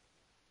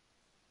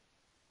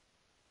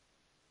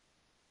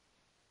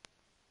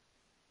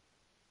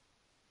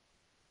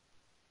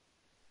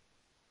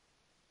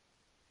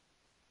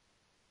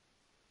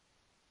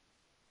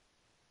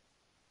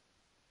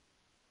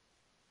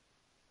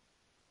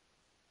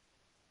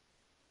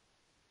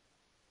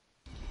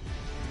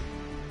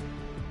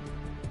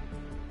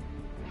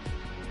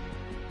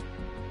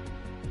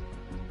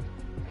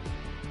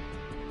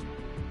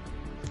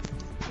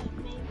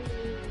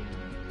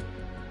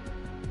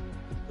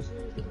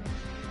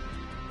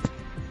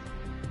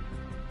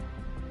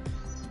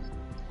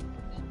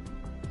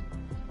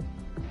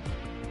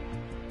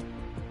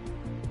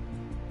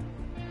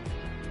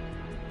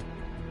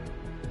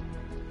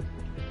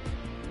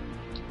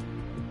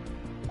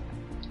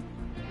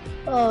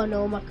 Oh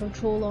no, my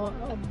controller.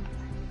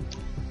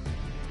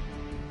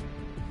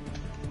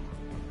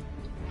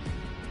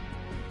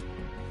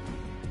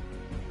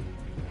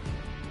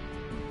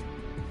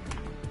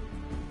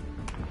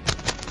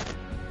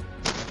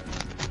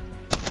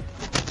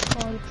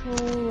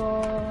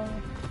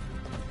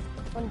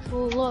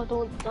 Controller,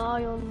 don't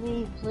die on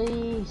me,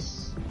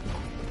 please.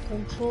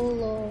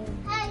 Controller.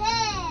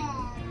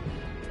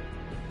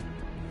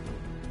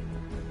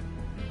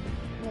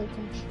 My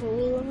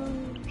controller.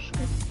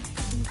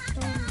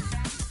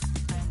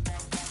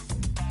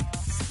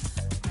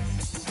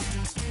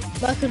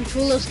 My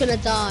controller's gonna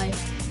die.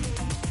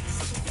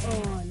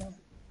 Oh no.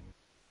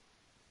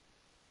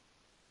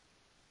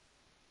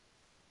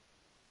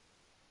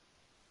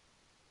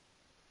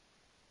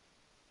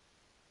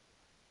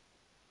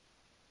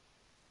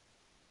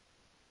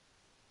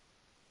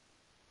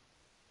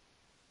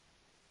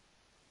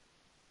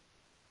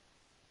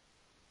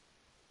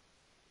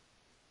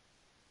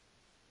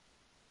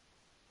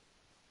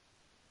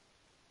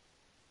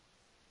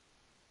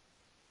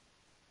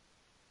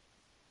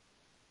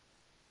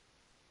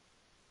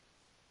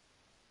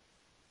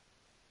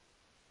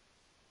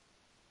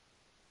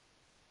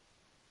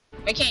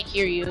 I can't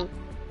hear you.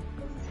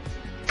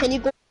 Can you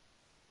go?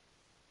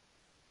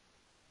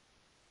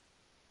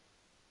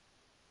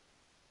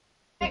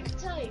 Next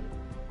time.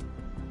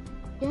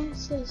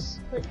 Yes, yes.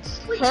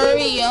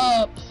 Hurry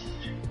up.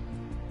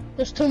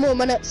 There's 2 more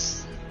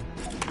minutes.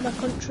 My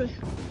country.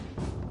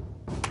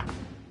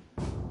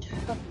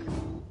 Fuck.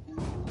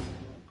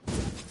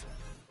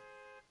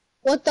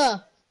 What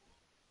the?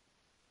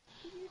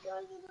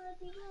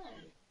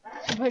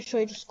 I'm pretty sure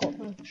I just got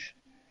lunch.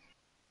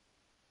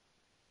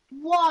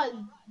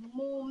 1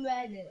 more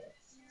minute.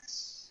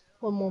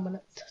 1 more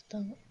minute.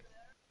 Damn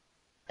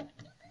it.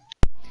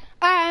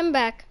 Alright, I'm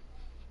back.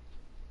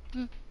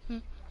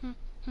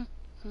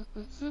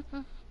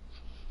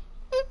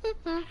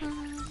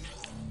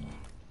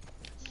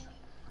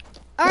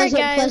 Alright,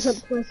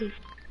 guys. Pleasant.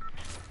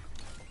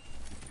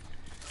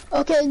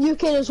 Okay, UK,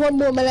 there's 1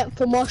 more minute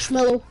for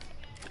marshmallow.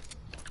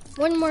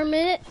 1 more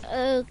minute.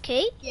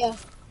 Okay. Yeah.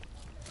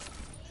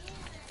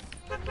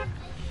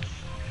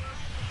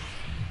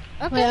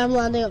 Okay. Wait, I'm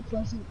landing at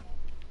Pleasant.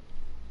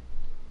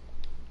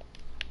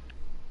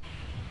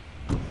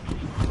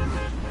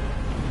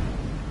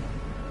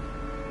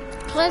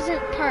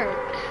 Pleasant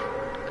Park.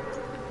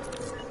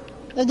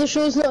 If the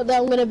show's not there,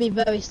 I'm gonna be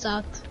very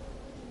sad.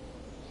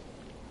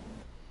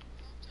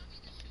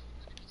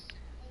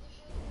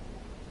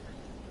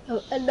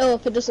 And no,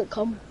 if it doesn't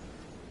come.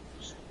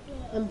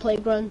 And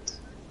playground.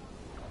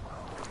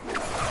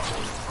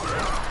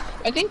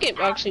 I think it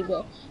actually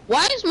will.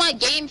 Why is my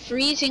game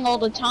freezing all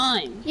the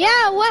time?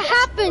 Yeah, what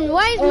happened?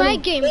 Why is my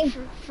game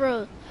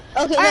froze?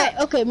 Okay, Alright.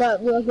 yeah, okay, my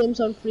game's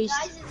on freeze.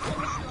 Guys, it's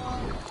gonna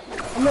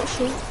slow. I'm not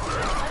sure. I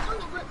want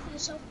to look for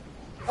yourself.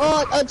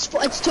 Oh,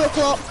 it's 2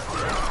 o'clock.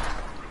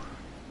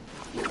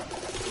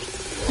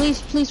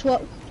 Please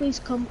what? Please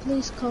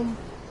come.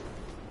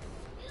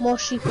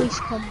 Moshi, please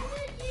come.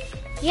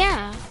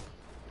 Yeah.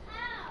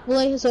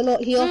 Why is it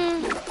not here?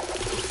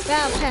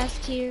 Battle Pass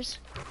tears.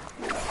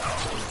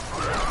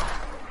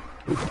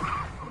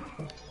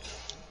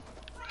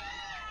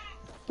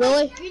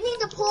 Really? You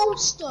need a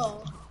poster.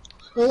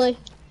 Really?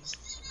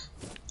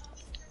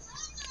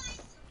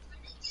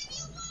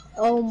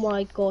 Oh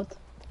my god.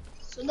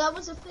 So that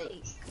was a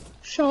fake.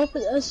 Shut up,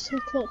 it is 2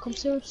 o'clock, I'm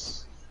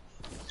serious.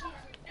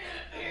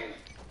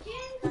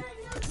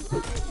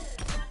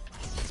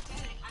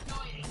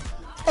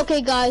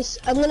 Okay guys,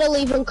 I'm gonna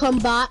leave and come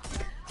back.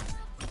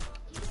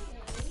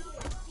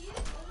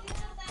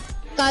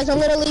 guys,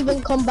 I'm gonna leave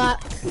and come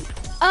back.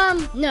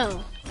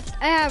 No.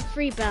 I have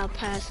free battle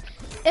pass.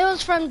 It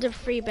was from the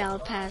free battle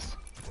pass.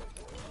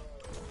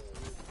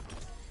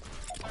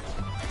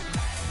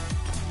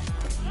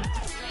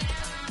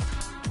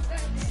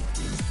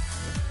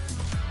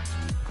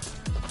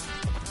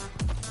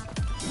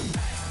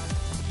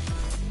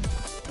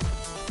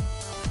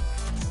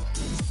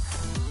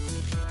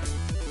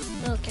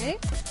 Okay.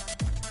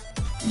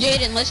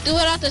 Jaden, let's do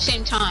it at the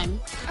same time.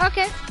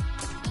 Okay.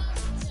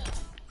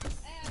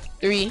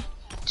 3,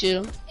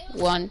 2,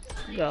 1,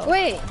 go.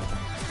 Wait.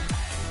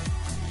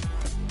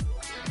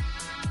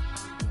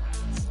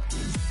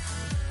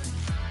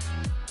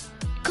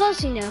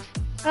 Close enough.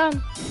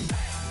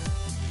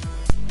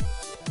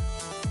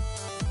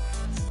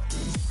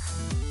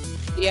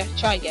 Yeah,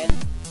 try again.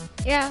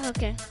 Yeah,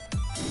 okay.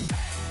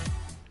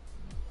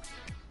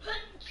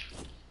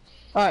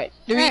 Alright,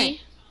 3, Alright.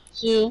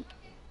 2,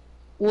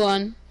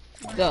 1,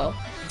 go.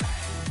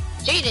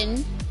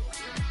 Jaden.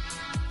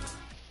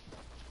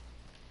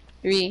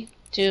 3,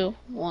 2,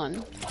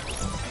 1.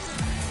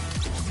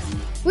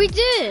 We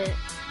did it.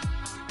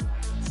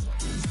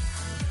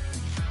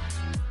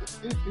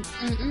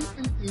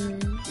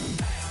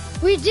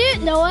 We did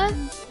it, Noah.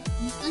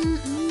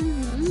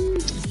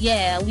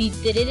 Yeah, we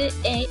did it.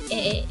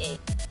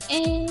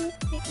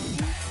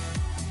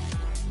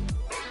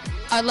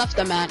 I left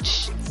the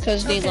match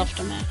because they left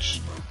the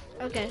match.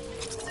 Okay.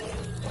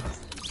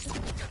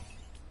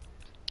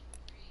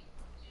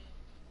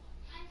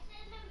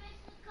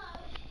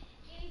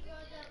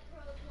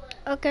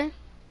 Okay.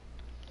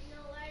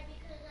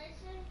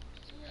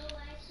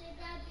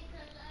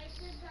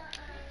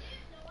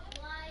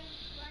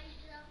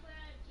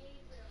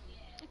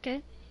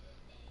 Okay.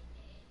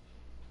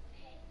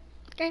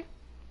 Okay.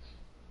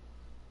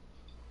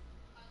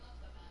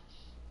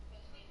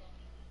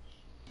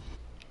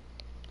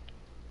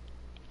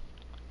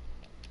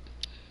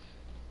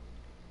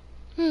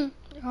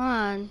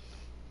 On.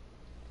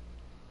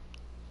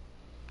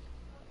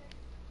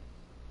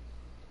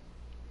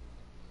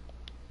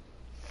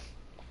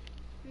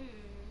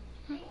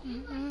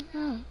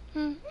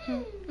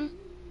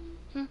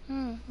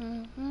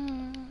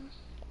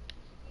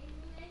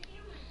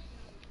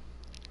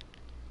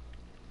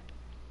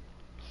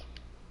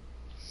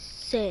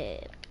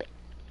 Sip.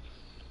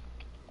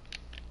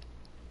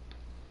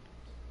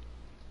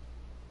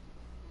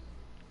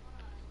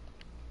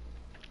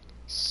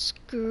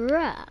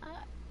 Scrap.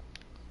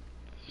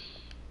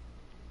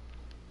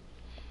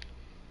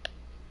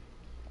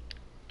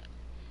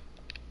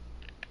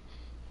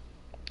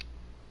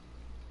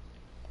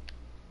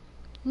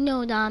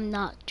 No, I'm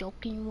not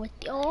joking with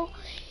y'all.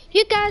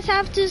 You guys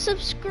have to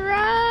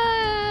subscribe.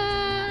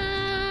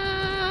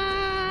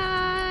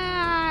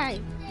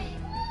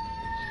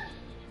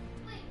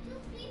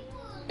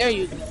 There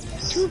you go.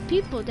 2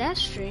 people,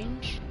 that's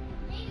strange.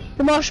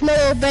 The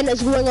marshmallow event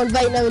is going on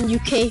right now in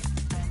UK.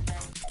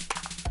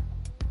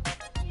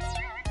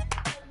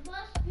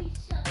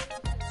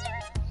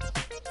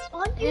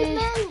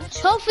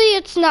 Hopefully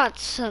it's not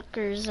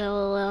suckers,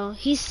 lol.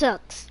 He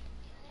sucks.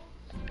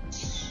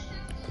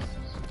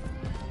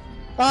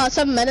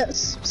 7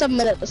 minutes. 7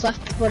 minutes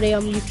left for the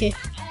UK.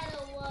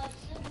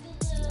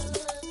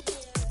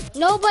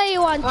 Nobody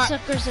wants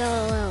suckers,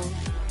 lol.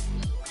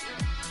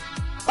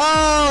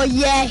 Oh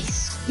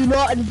yes! Do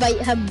not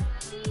invite him.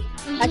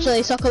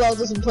 Actually, Soccerlol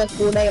doesn't play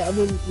Fortnite. I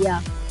mean, yeah.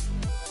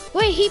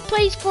 Wait, he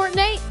plays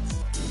Fortnite?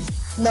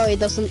 No, he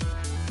doesn't.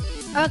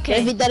 Okay.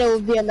 If he did, it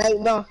would be a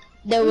nightmare.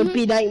 There would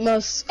be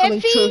nightmares coming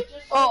If he, true.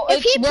 Oh,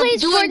 if he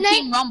plays doing Fortnite,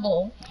 Team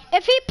Rumble.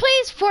 if he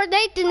plays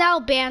Fortnite, then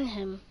I'll ban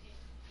him.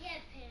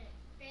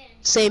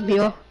 Same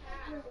here.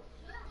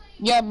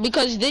 Yeah,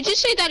 because did you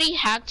say that he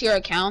hacked your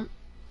account?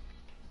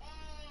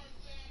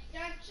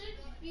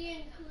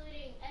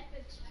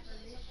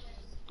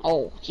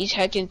 Oh, he's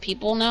hacking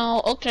people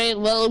now? Okay,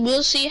 well,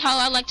 we'll see how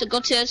I like to go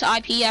to his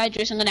IP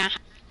address. I'm gonna...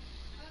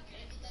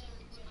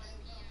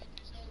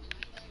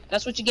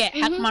 That's what you get.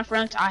 Hack my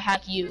friends, I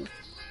hack you.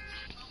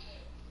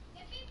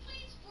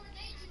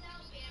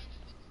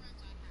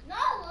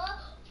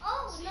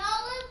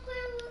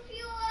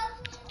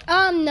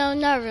 No,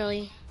 not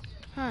really.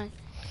 Huh.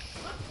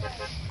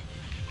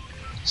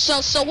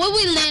 So what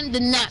we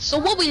landing at?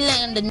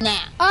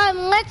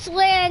 Let's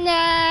land,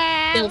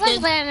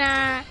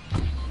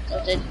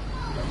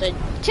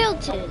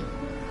 Tilted.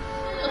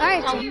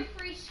 Alright.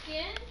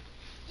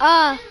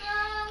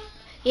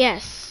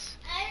 Yes.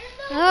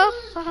 Oh.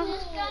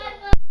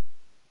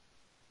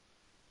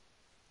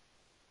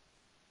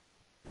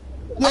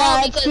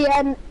 Yeah,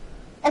 because...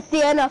 it's the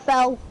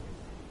NFL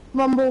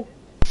Rumble.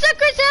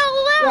 Suckers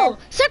LOL!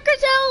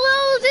 Suckers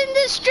LOL is in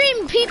this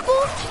stream,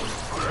 people!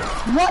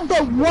 What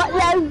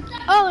now?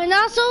 Oh, and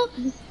also,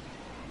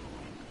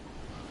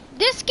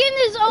 this skin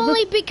is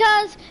only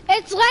because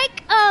it's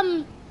like,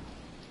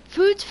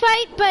 Foods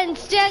Fight, but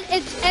instead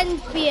it's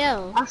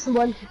NPL. That's the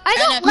one. I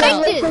don't NFL.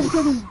 like this.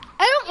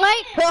 I don't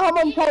like... Put him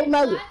on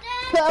timeout.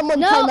 Put him on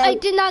No, timeout. I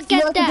did not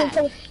get You that.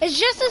 want to It's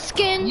just a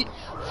skin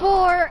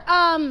for,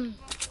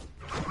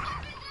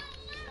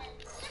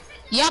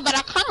 Yeah, but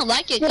I kind of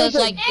like it because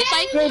like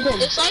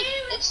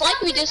it's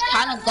like we just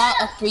kind of got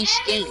a free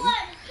skin.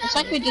 It's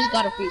like we just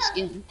got a free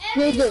skin.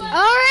 Jaden.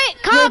 Alright,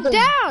 calm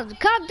down.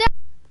 Calm down.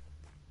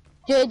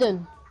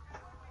 Jaden.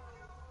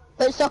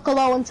 Put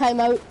Sokolo on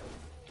timeout.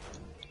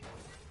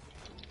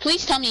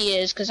 Please tell me he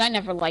is, because I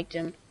never liked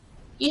him.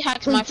 He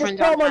hacks my Just friends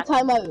put him on out.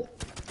 timeout.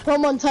 Put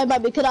him on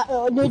timeout because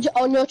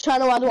on your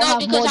channel I don't No, have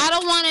because mods. I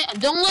don't want it.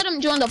 Don't let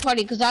him join the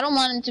party, because I don't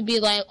want him to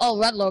be like, oh,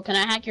 Redlord, can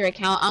I hack your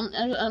account?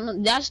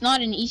 That's not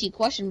an easy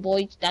question,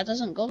 boy. That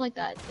doesn't go like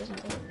that. It doesn't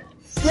go like that.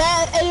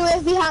 Yeah, anyway,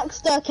 if he hacks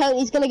the account,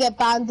 he's gonna get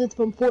banned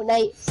from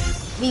Fortnite.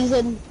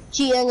 Reason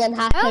cheating and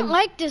hacking. I don't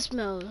like this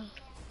mode.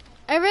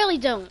 I really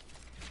don't.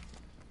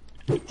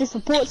 Just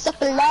report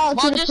Sokolo.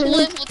 Well, just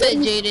live with it,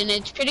 Jaden.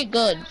 It's pretty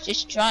good.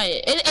 Just try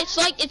it. It's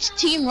like it's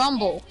Team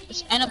Rumble.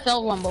 It's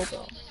NFL Rumble,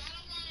 though.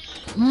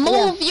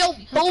 Move your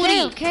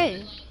booty.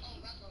 Okay.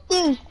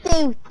 Do.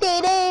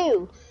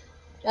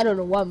 I don't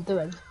know what I'm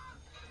doing.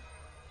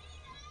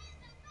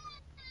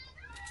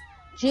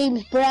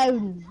 James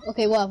Brown.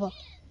 Okay, whatever.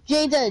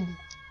 Jaden,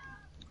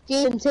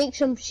 take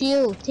some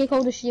shield. Take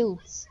all the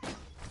shields.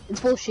 It's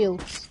 4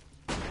 shields.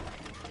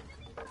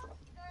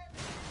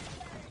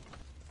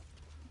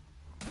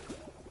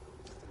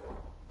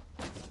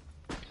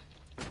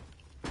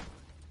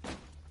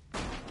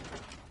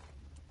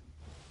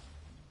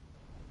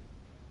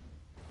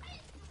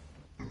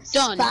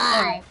 Done.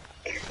 Spike.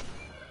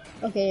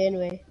 Okay,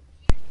 anyway.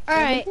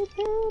 Alright.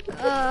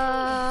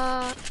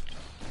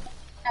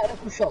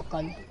 Tactical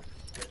shotgun.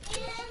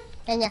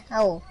 And yeah,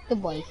 oh,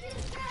 good boy.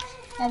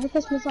 Every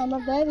Christmas I'm a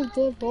very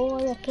good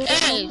boy.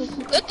 Hey,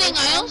 good thing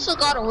I also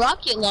got a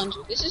rocket launcher.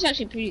 This is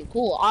actually pretty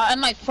cool. In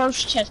my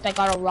first chest, I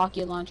got a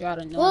rocket launcher out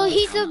of nowhere. Well,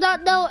 he does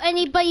not know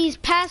anybody's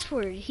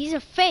password. He's a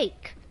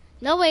fake.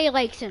 Nobody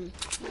likes him.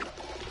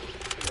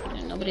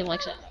 Yeah, nobody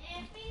likes it.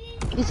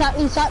 He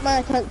sacked my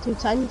account 2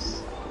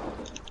 times.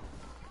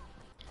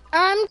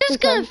 I'm just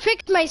gonna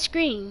fix my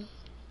screen.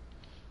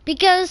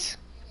 Because...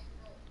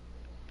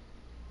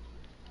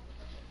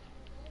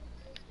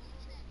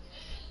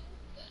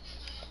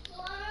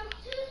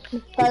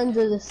 Found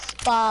the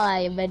spy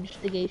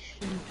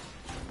investigation.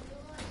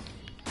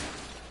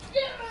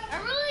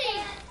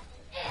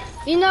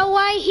 You know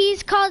why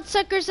he's called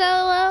Suckers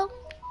LOL?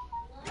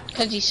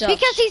 Because he sucks.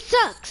 Because he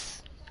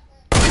sucks.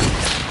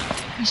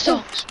 He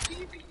sucks.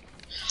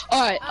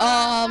 Alright,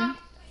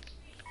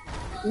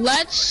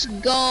 let's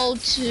go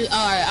to...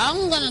 Alright,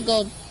 I'm gonna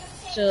go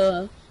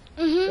to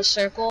the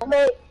circle.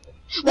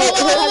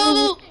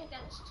 Whoa.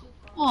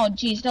 Oh,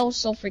 jeez, that was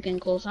so freaking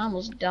close. I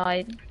almost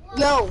died.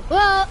 Yo,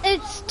 Well,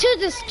 it's too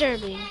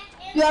disturbing.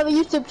 you have a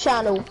YouTube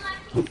channel.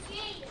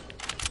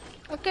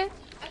 Okay.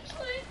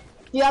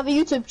 You have a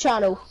YouTube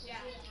channel.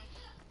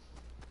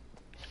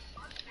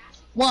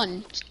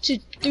 1, 2,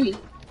 3.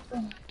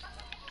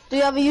 Do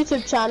you have a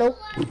YouTube channel?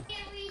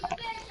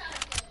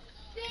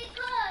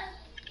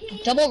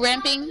 Double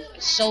ramping,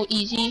 so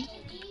easy.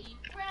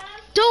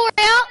 Don't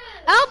worry,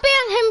 I'll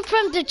ban him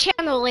from the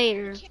channel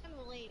later.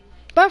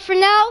 But for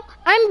now,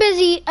 I'm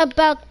busy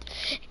about...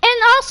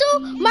 And also,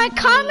 my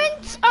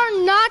comments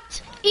are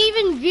not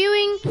even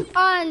viewing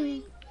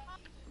on...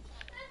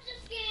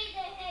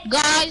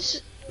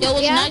 Guys, it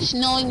was nice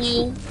knowing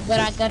you, but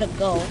I gotta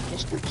go.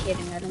 Just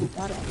kidding, I don't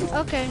gotta go.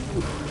 Okay.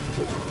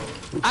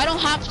 I don't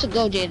have to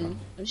go, Jaden.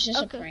 It was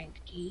just Okay. a prank,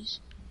 jeez.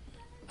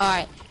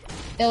 Alright,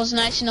 it was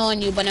nice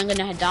knowing you, but I'm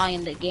gonna die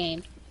in the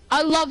game.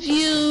 I love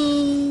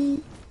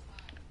you!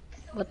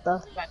 What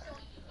the?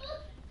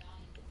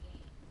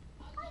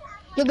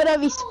 You're gonna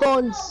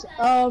respawn.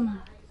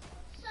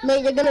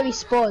 Mate, you're gonna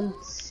respawn.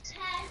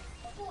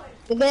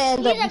 You're gonna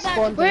end up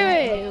respawning.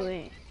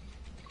 Wait.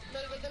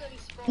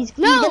 He's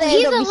No, gonna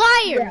he's end a up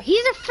liar.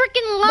 He's a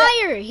freaking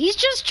liar. He's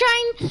just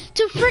trying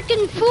to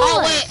freaking fool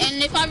Oh us. wait,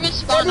 and if I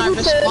respawn, I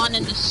respawn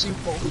in the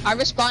circle. I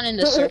respawn in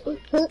the circle.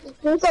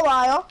 Who's a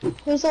liar?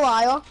 Who's a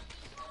liar?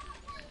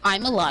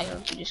 I'm a liar.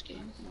 I'm just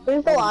kidding.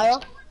 Who's a liar?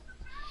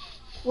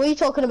 What are you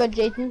talking about,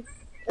 Jaden?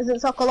 Is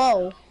it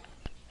Sokolo?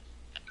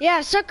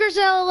 Yeah, Suckers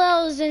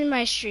LOL is in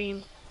my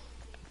stream.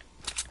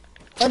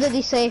 What did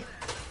he say?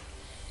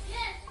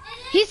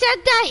 He said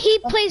that he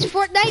plays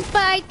Fortnite,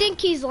 but I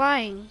think he's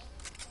lying.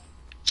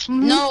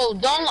 No,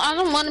 I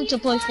don't want him to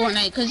play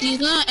Fortnite because he's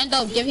gonna end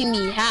up giving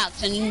me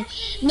hacks. And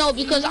no,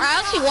 because I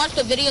actually watched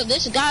a video.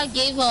 This guy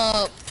gave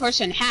a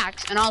person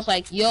hacks, and I was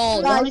like,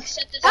 "Yo, don't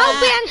accept this I'll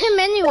hack." ban him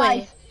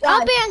anyway.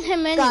 I'll ban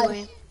him Guys,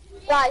 anyway.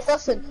 Guys,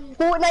 listen.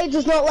 Fortnite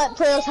does not let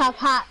players have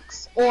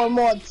hacks or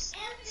mods.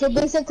 So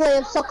basically,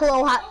 if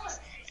Sokolo hacks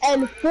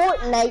in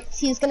Fortnite,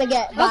 he's gonna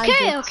get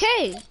banned.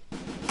 Okay.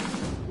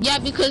 Yeah,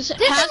 because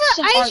This hacks is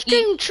an are ice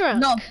cream truck.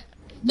 No,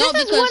 This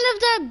because is one of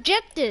the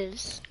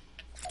objectives.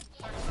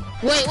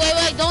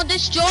 wait! Don't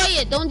destroy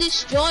it! Don't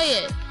destroy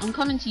it! I'm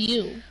coming to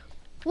you.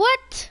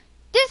 What?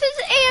 This is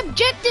a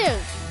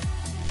objective.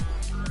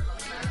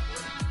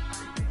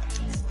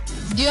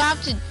 Do you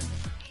have to?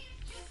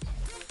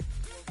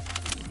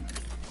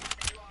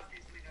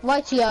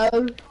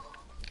 Rightio.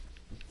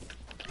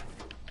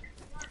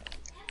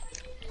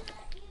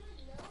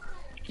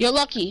 You're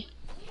lucky.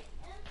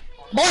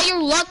 Boy,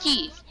 you're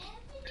lucky.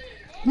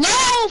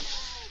 No!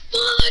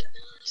 Fuck!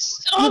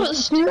 Oh,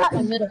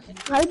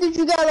 How did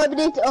you get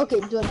eliminated? Okay,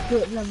 do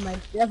it,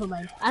 never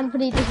mind.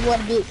 Anthony just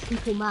want to make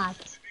people mad.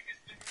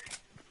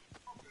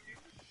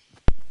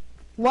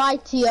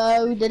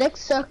 YTO, the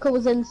next circle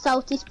was in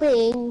Salty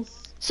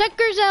Springs.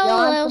 Suckers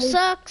LOL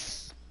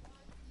sucks.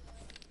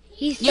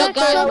 He sucks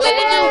guys, so wait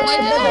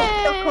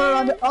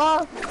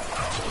bad.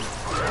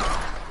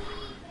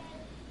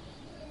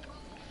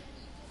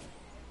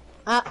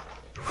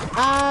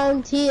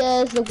 And he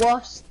is the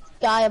worst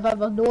guy I've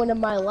ever known in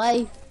my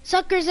life.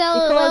 Suckers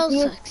LOL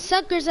sucks.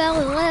 Suckers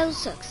LOL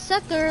sucks.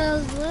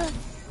 Suckers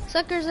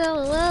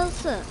LOL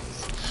sucks.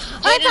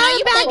 I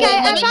found a bad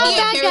guy. I found a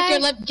bad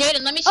guy.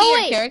 Jaden, let me see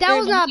your character. That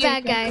was not a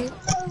bad guy.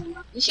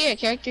 Let me see your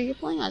character. You're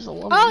playing as a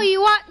woman. Oh,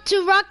 you want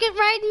to rocket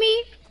ride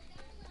me?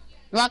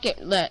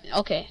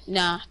 Okay,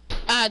 nah.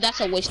 That's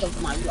a waste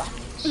of my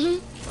rockets.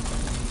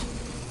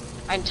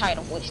 I'm tired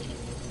of wasting.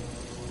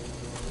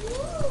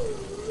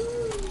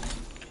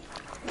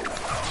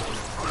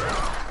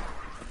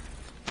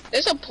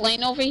 There's a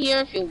plane over here.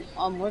 If you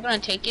we're gonna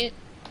take it.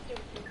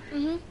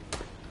 There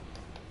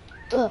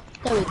we go.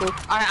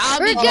 Alright,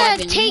 We're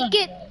gonna take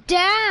it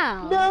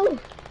down. No.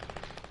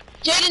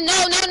 Jaden,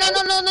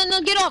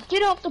 no, get off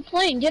the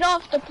plane, get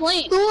off the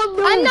plane.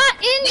 I'm not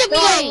in the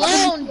plane.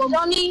 Alone,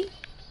 dummy.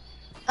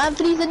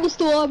 Anthony's in the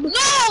storm.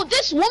 No,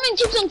 this woman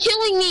keeps on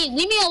killing me.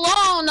 Leave me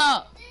alone.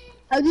 How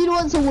do you know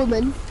it's a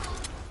woman?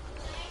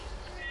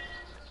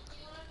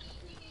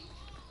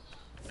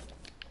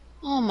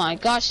 Oh my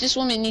gosh, this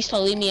woman needs to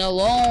leave me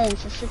alone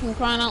for freaking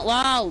crying out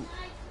loud.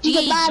 She's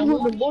a bad Jeez,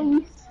 woman, boy.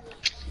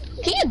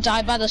 Can you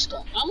die by the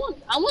storm? I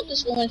want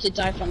this woman to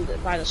die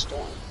by the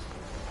storm.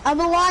 I'm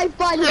alive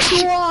by the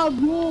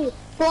storm. Yeah.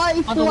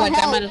 Fight for Otherwise,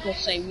 I might help. as well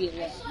say we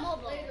live.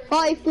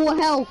 Fight for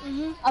help.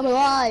 I'm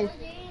alive.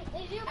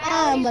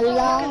 I'm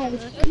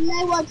alive.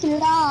 I want to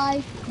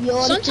lie.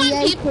 You're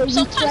Sometimes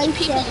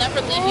people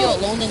never leave you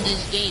alone in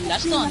this game.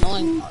 That's the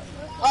annoying part.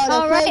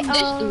 Alright,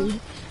 This dude.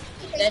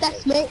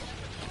 that's me.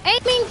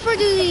 Aiming for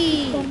the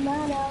lead.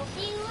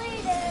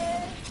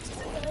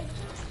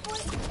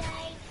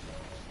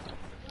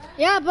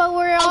 Yeah, but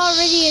we're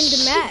already in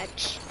the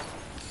match.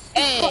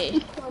 Hey.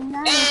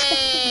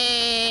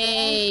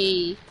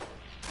 Hey.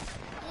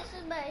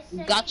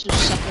 Got you,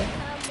 sucker.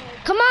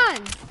 Come on.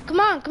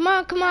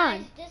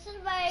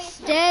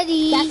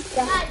 Steady.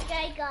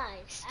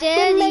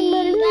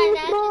 Steady.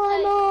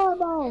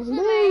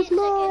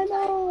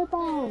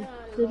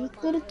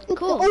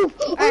 Cool.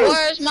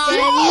 Where's my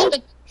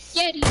spaghetti?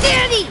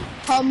 Steady.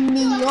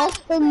 Coming off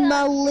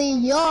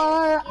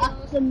familiar,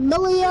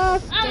 familiar. I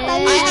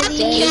had to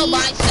kill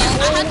myself.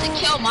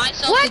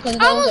 What? Because I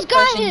there was almost a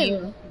got person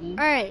him. here.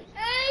 Alright.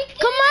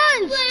 Come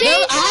on,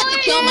 stay I had to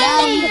kill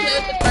myself because there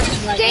was a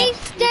person right Stay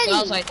next to me, steady. so I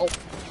was like, oh.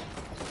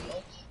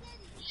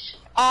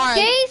 Alright.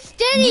 Stay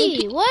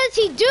steady. What is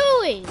he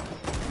doing?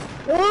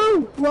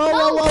 Whoa.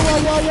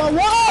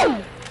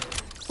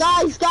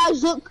 Guys,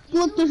 look,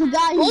 there's a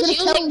guy who's Who's gonna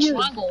kill using you.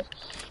 triangles?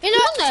 You know,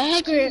 What the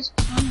heck is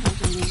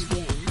triangles in this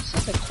game? It's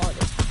like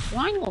retarded.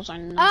 Triangles are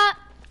not.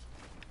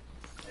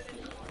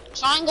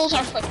 Triangles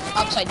are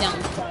upside down.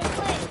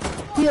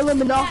 The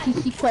Illuminati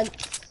sequence.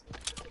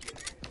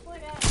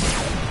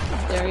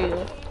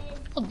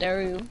 How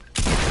dare you?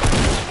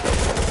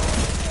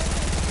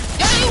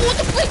 Hey, what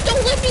the frick?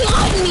 Don't live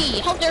behind me!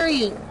 How dare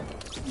you?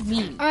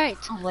 Me. Alright.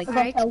 Like,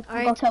 Alright.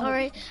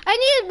 I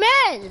need a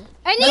med.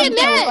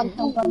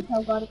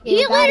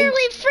 He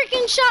literally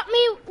freaking shot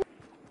me with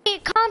a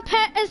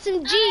compact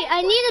SMG.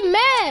 I need a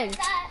med.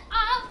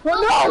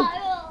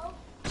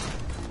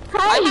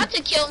 I have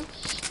to kill.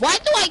 Why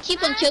do I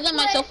keep on killing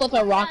myself with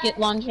a rocket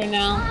launcher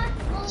now?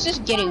 It's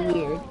just getting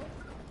weird.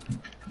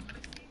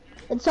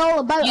 It's all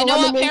about You know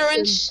what, elimination.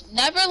 parents?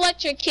 Never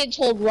let your kids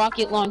hold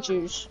rocket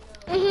launchers.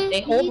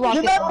 They hold rocket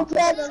Remember, launchers.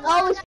 kids,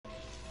 always.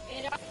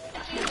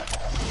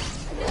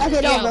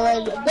 Okay, no.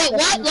 Wait,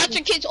 what? Let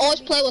your kids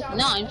always play with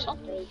knives. Cool.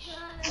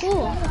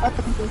 Oh, I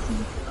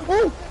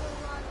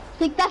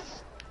think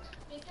that's.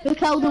 Who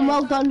killed him?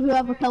 Well done,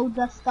 whoever killed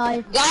this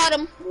guy. Got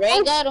him.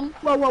 Ray got him.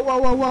 Whoa.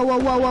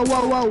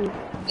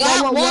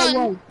 Got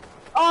one.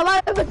 Oh, I'm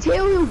out of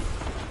material.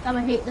 Damn,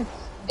 I hate this.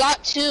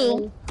 Got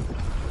two.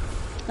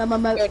 I'm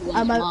out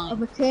of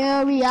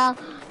material.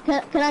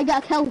 Can I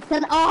get a kill?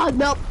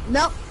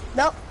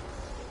 Nope.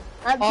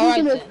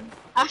 Alright then.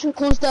 I should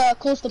close the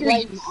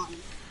blinds.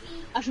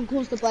 I should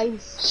close the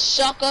blinds.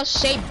 Sucker,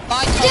 say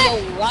bye to your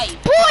life.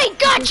 Boy,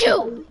 got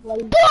you. I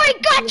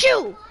got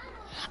you.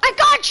 I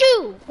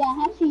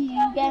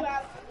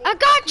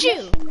got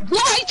you.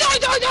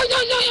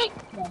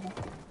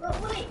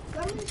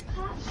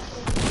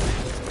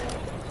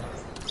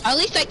 At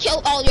least I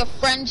killed all your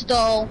friends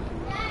though.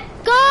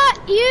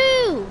 Got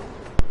you.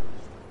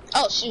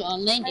 Oh shoot,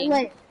 I'm landing.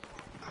 Wait.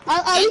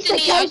 At least I Anthony,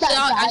 killed that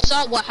guy. I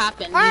saw what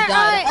happened. You Alright,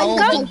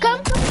 died.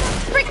 come.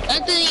 Frick.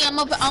 Anthony, I'm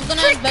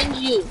gonna avenge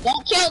you.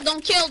 Don't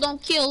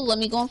kill. Let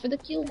me go in for the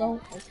kill though.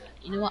 Okay.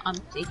 You know what? I'm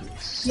taking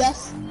this.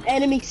 Yes,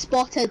 enemy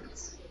spotted.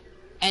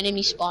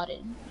 Enemy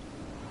spotted.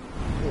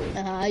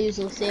 I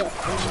usually say it.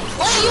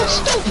 Oh, you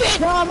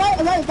stupid! No, I'm right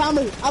with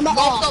ammo. I'm not.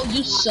 Rocco,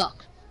 you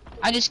suck.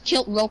 I just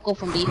killed Rocco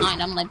from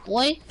behind. I'm like,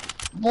 boy,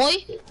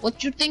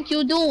 what you think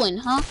you're doing,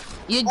 huh?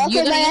 You're gonna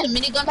use a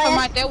minigun from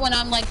right there when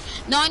I'm like,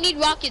 no, I need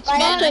rockets,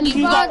 man. I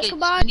need rockets.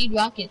 Come on. I need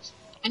rockets.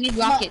 I need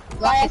rockets.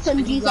 My Rockets. I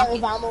need SMG's out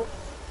of rockets. ammo.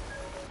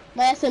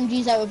 My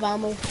SMG's out of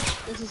ammo.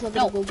 This is not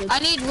gonna go good. I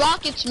need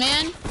rockets,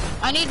 man.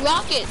 I need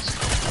rockets.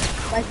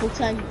 Rifle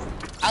 10.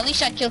 At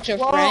least I killed your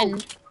Whoa.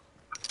 friend.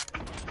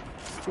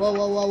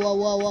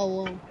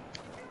 Whoa.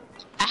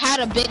 I had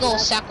a big old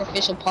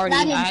sacrificial party.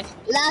 Lads.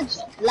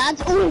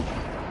 Ooh.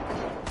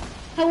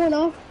 Hell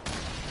no.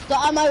 So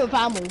I'm out of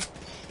ammo.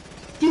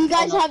 Do you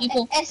guys have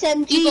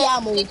SMG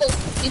ammo?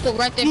 People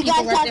right there. Do you guys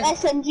People right there. have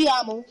SMG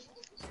ammo?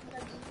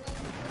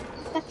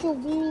 That's your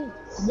weed.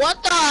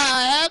 What the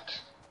heck?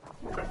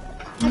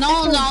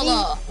 No,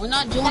 Nala, we're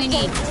not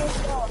joining.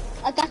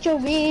 I got your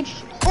rage.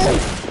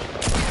 Oh.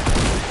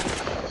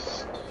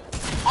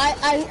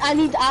 I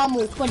need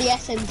ammo for the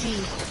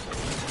SMG.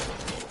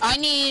 I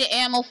need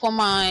ammo for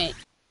my